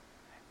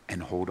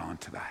and hold on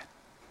to that.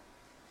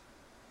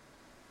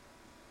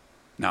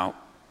 Now,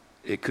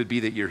 it could be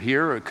that you're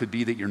here or it could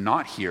be that you're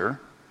not here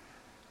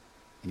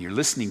and you're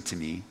listening to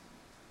me.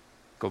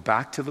 Go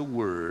back to the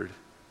word,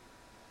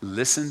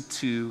 listen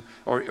to,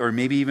 or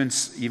maybe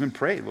even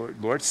pray,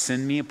 Lord,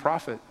 send me a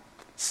prophet,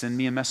 send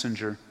me a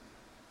messenger.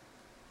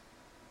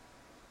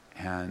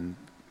 And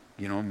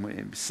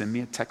send me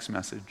a text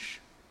message.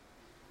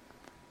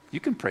 You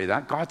can pray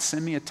that. God,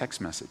 send me a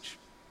text message.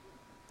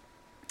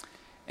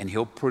 And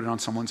he'll put it on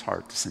someone's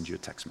heart to send you a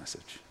text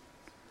message.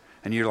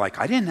 And you're like,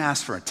 I didn't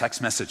ask for a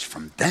text message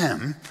from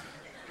them.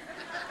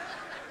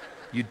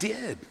 You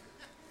did.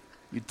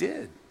 You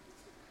did.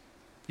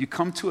 You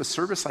come to a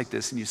service like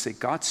this and you say,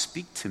 God,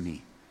 speak to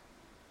me.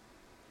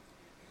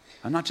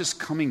 I'm not just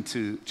coming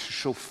to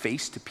show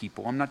face to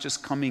people. I'm not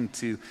just coming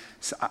to,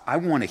 I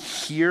want to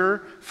hear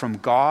from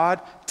God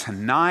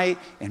tonight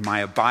in my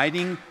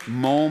abiding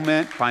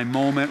moment by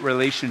moment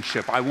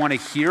relationship. I want to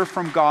hear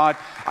from God.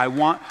 I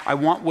want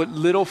what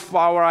little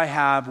flour I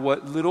have,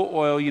 what little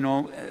oil,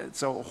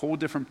 it's a whole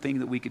different thing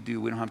that we could do.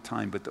 We don't have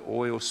time, but the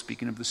oil,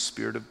 speaking of the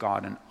Spirit of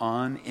God, an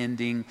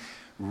unending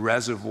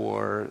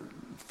reservoir,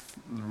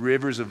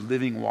 rivers of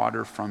living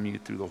water from you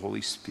through the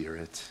Holy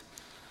Spirit.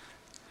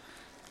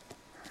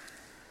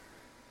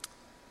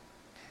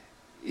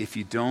 If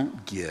you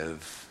don't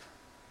give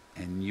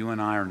and you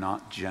and I are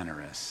not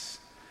generous,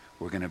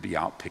 we're going to be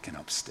out picking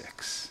up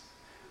sticks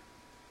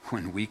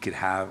when we could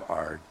have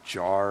our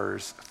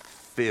jars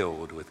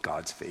filled with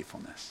God's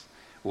faithfulness.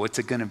 What's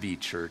it going to be,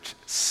 church?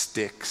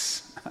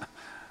 Sticks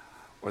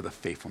or the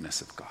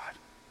faithfulness of God,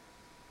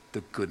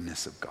 the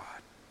goodness of God.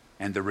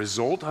 And the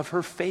result of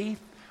her faith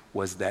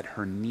was that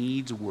her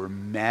needs were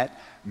met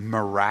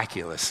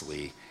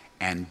miraculously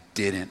and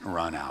didn't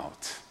run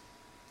out,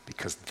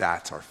 because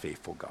that's our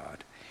faithful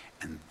God.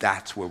 And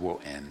that's where we'll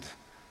end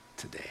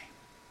today.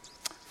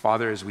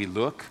 Father, as we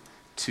look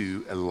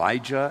to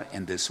Elijah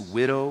and this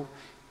widow,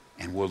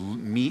 and we'll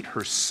meet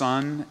her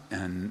son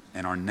in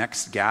our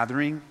next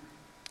gathering,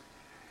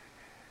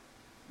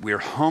 we're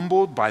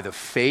humbled by the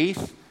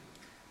faith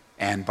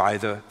and by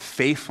the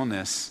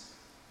faithfulness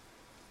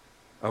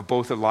of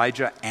both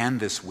Elijah and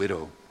this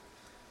widow,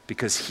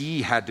 because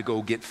he had to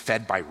go get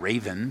fed by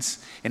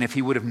ravens. And if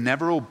he would have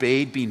never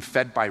obeyed being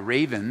fed by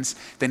ravens,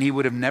 then he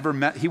wouldn't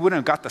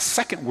have got the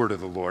second word of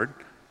the Lord.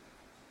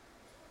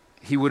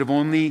 He would have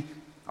only,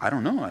 I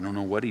don't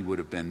know what he would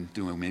have been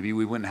doing. Maybe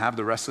we wouldn't have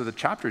the rest of the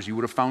chapters. He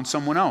would have found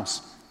someone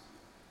else.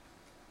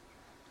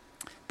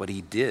 But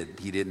he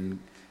did. He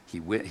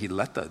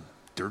let the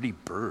dirty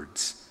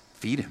birds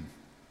feed him.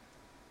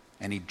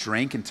 And he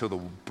drank until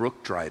the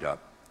brook dried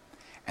up.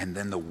 And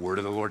then the word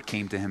of the Lord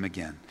came to him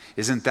again.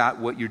 Isn't that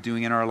what you're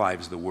doing in our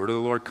lives? The word of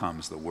the Lord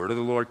comes, the word of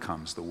the Lord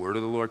comes, the word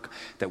of the Lord,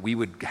 that we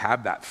would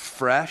have that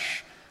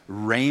fresh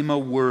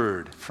rhema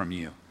word from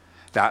you.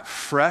 That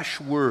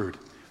fresh word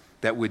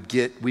that we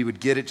would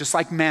get it just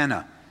like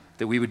manna,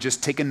 that we would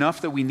just take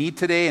enough that we need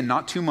today and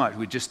not too much.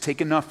 We'd just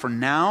take enough for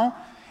now,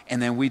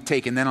 and then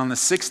and then on the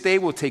sixth day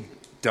we'll take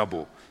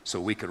double so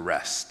we could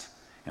rest.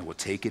 And we'll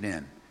take it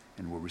in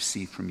and we'll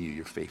receive from you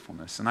your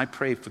faithfulness. And I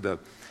pray for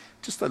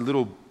just a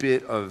little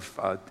bit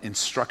of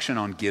instruction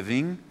on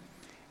giving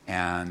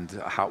and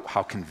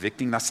how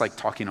convicting. That's like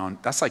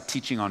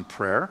teaching on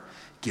prayer.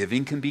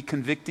 Giving can be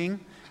convicting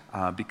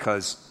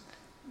because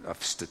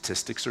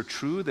statistics are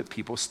true that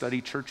people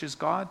study church as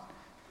God.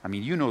 I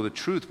mean, you know the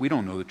truth. We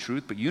don't know the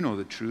truth, but you know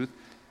the truth.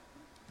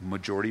 The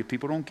majority of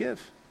people don't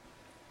give.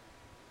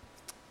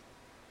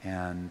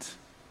 And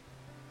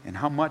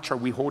how much are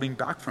we holding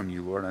back from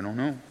you, Lord? I don't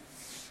know.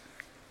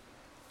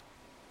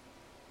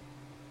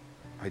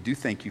 I do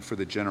thank you for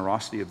the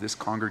generosity of this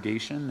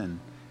congregation and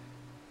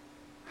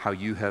how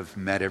you have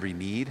met every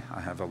need. I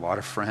have a lot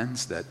of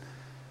friends that,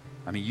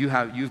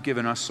 you've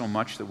given us so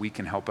much that we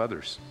can help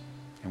others.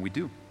 And we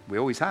do. We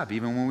always have,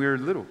 even when we were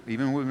little,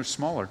 even when we were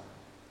smaller.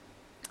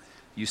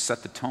 You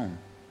set the tone.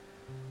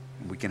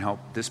 And we can help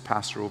this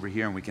pastor over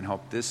here, and we can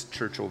help this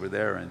church over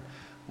there, and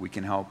we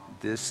can help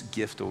this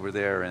gift over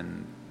there,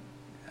 and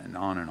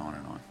on and on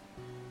and on.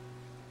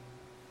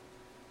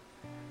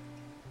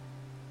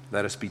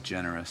 Let us be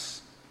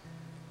generous.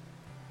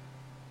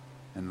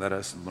 And let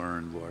us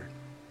learn, Lord,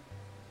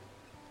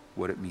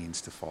 what it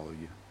means to follow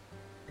you.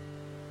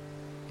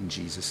 In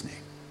Jesus' name,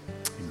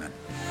 amen.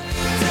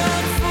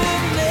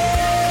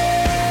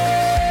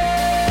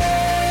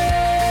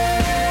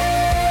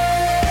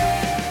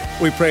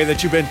 We pray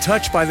that you've been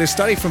touched by this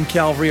study from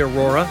Calvary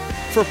Aurora.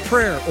 For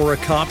prayer or a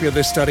copy of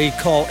this study,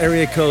 call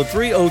area code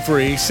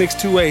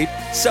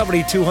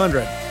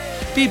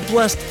 303-628-7200. Be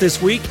blessed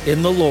this week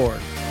in the Lord.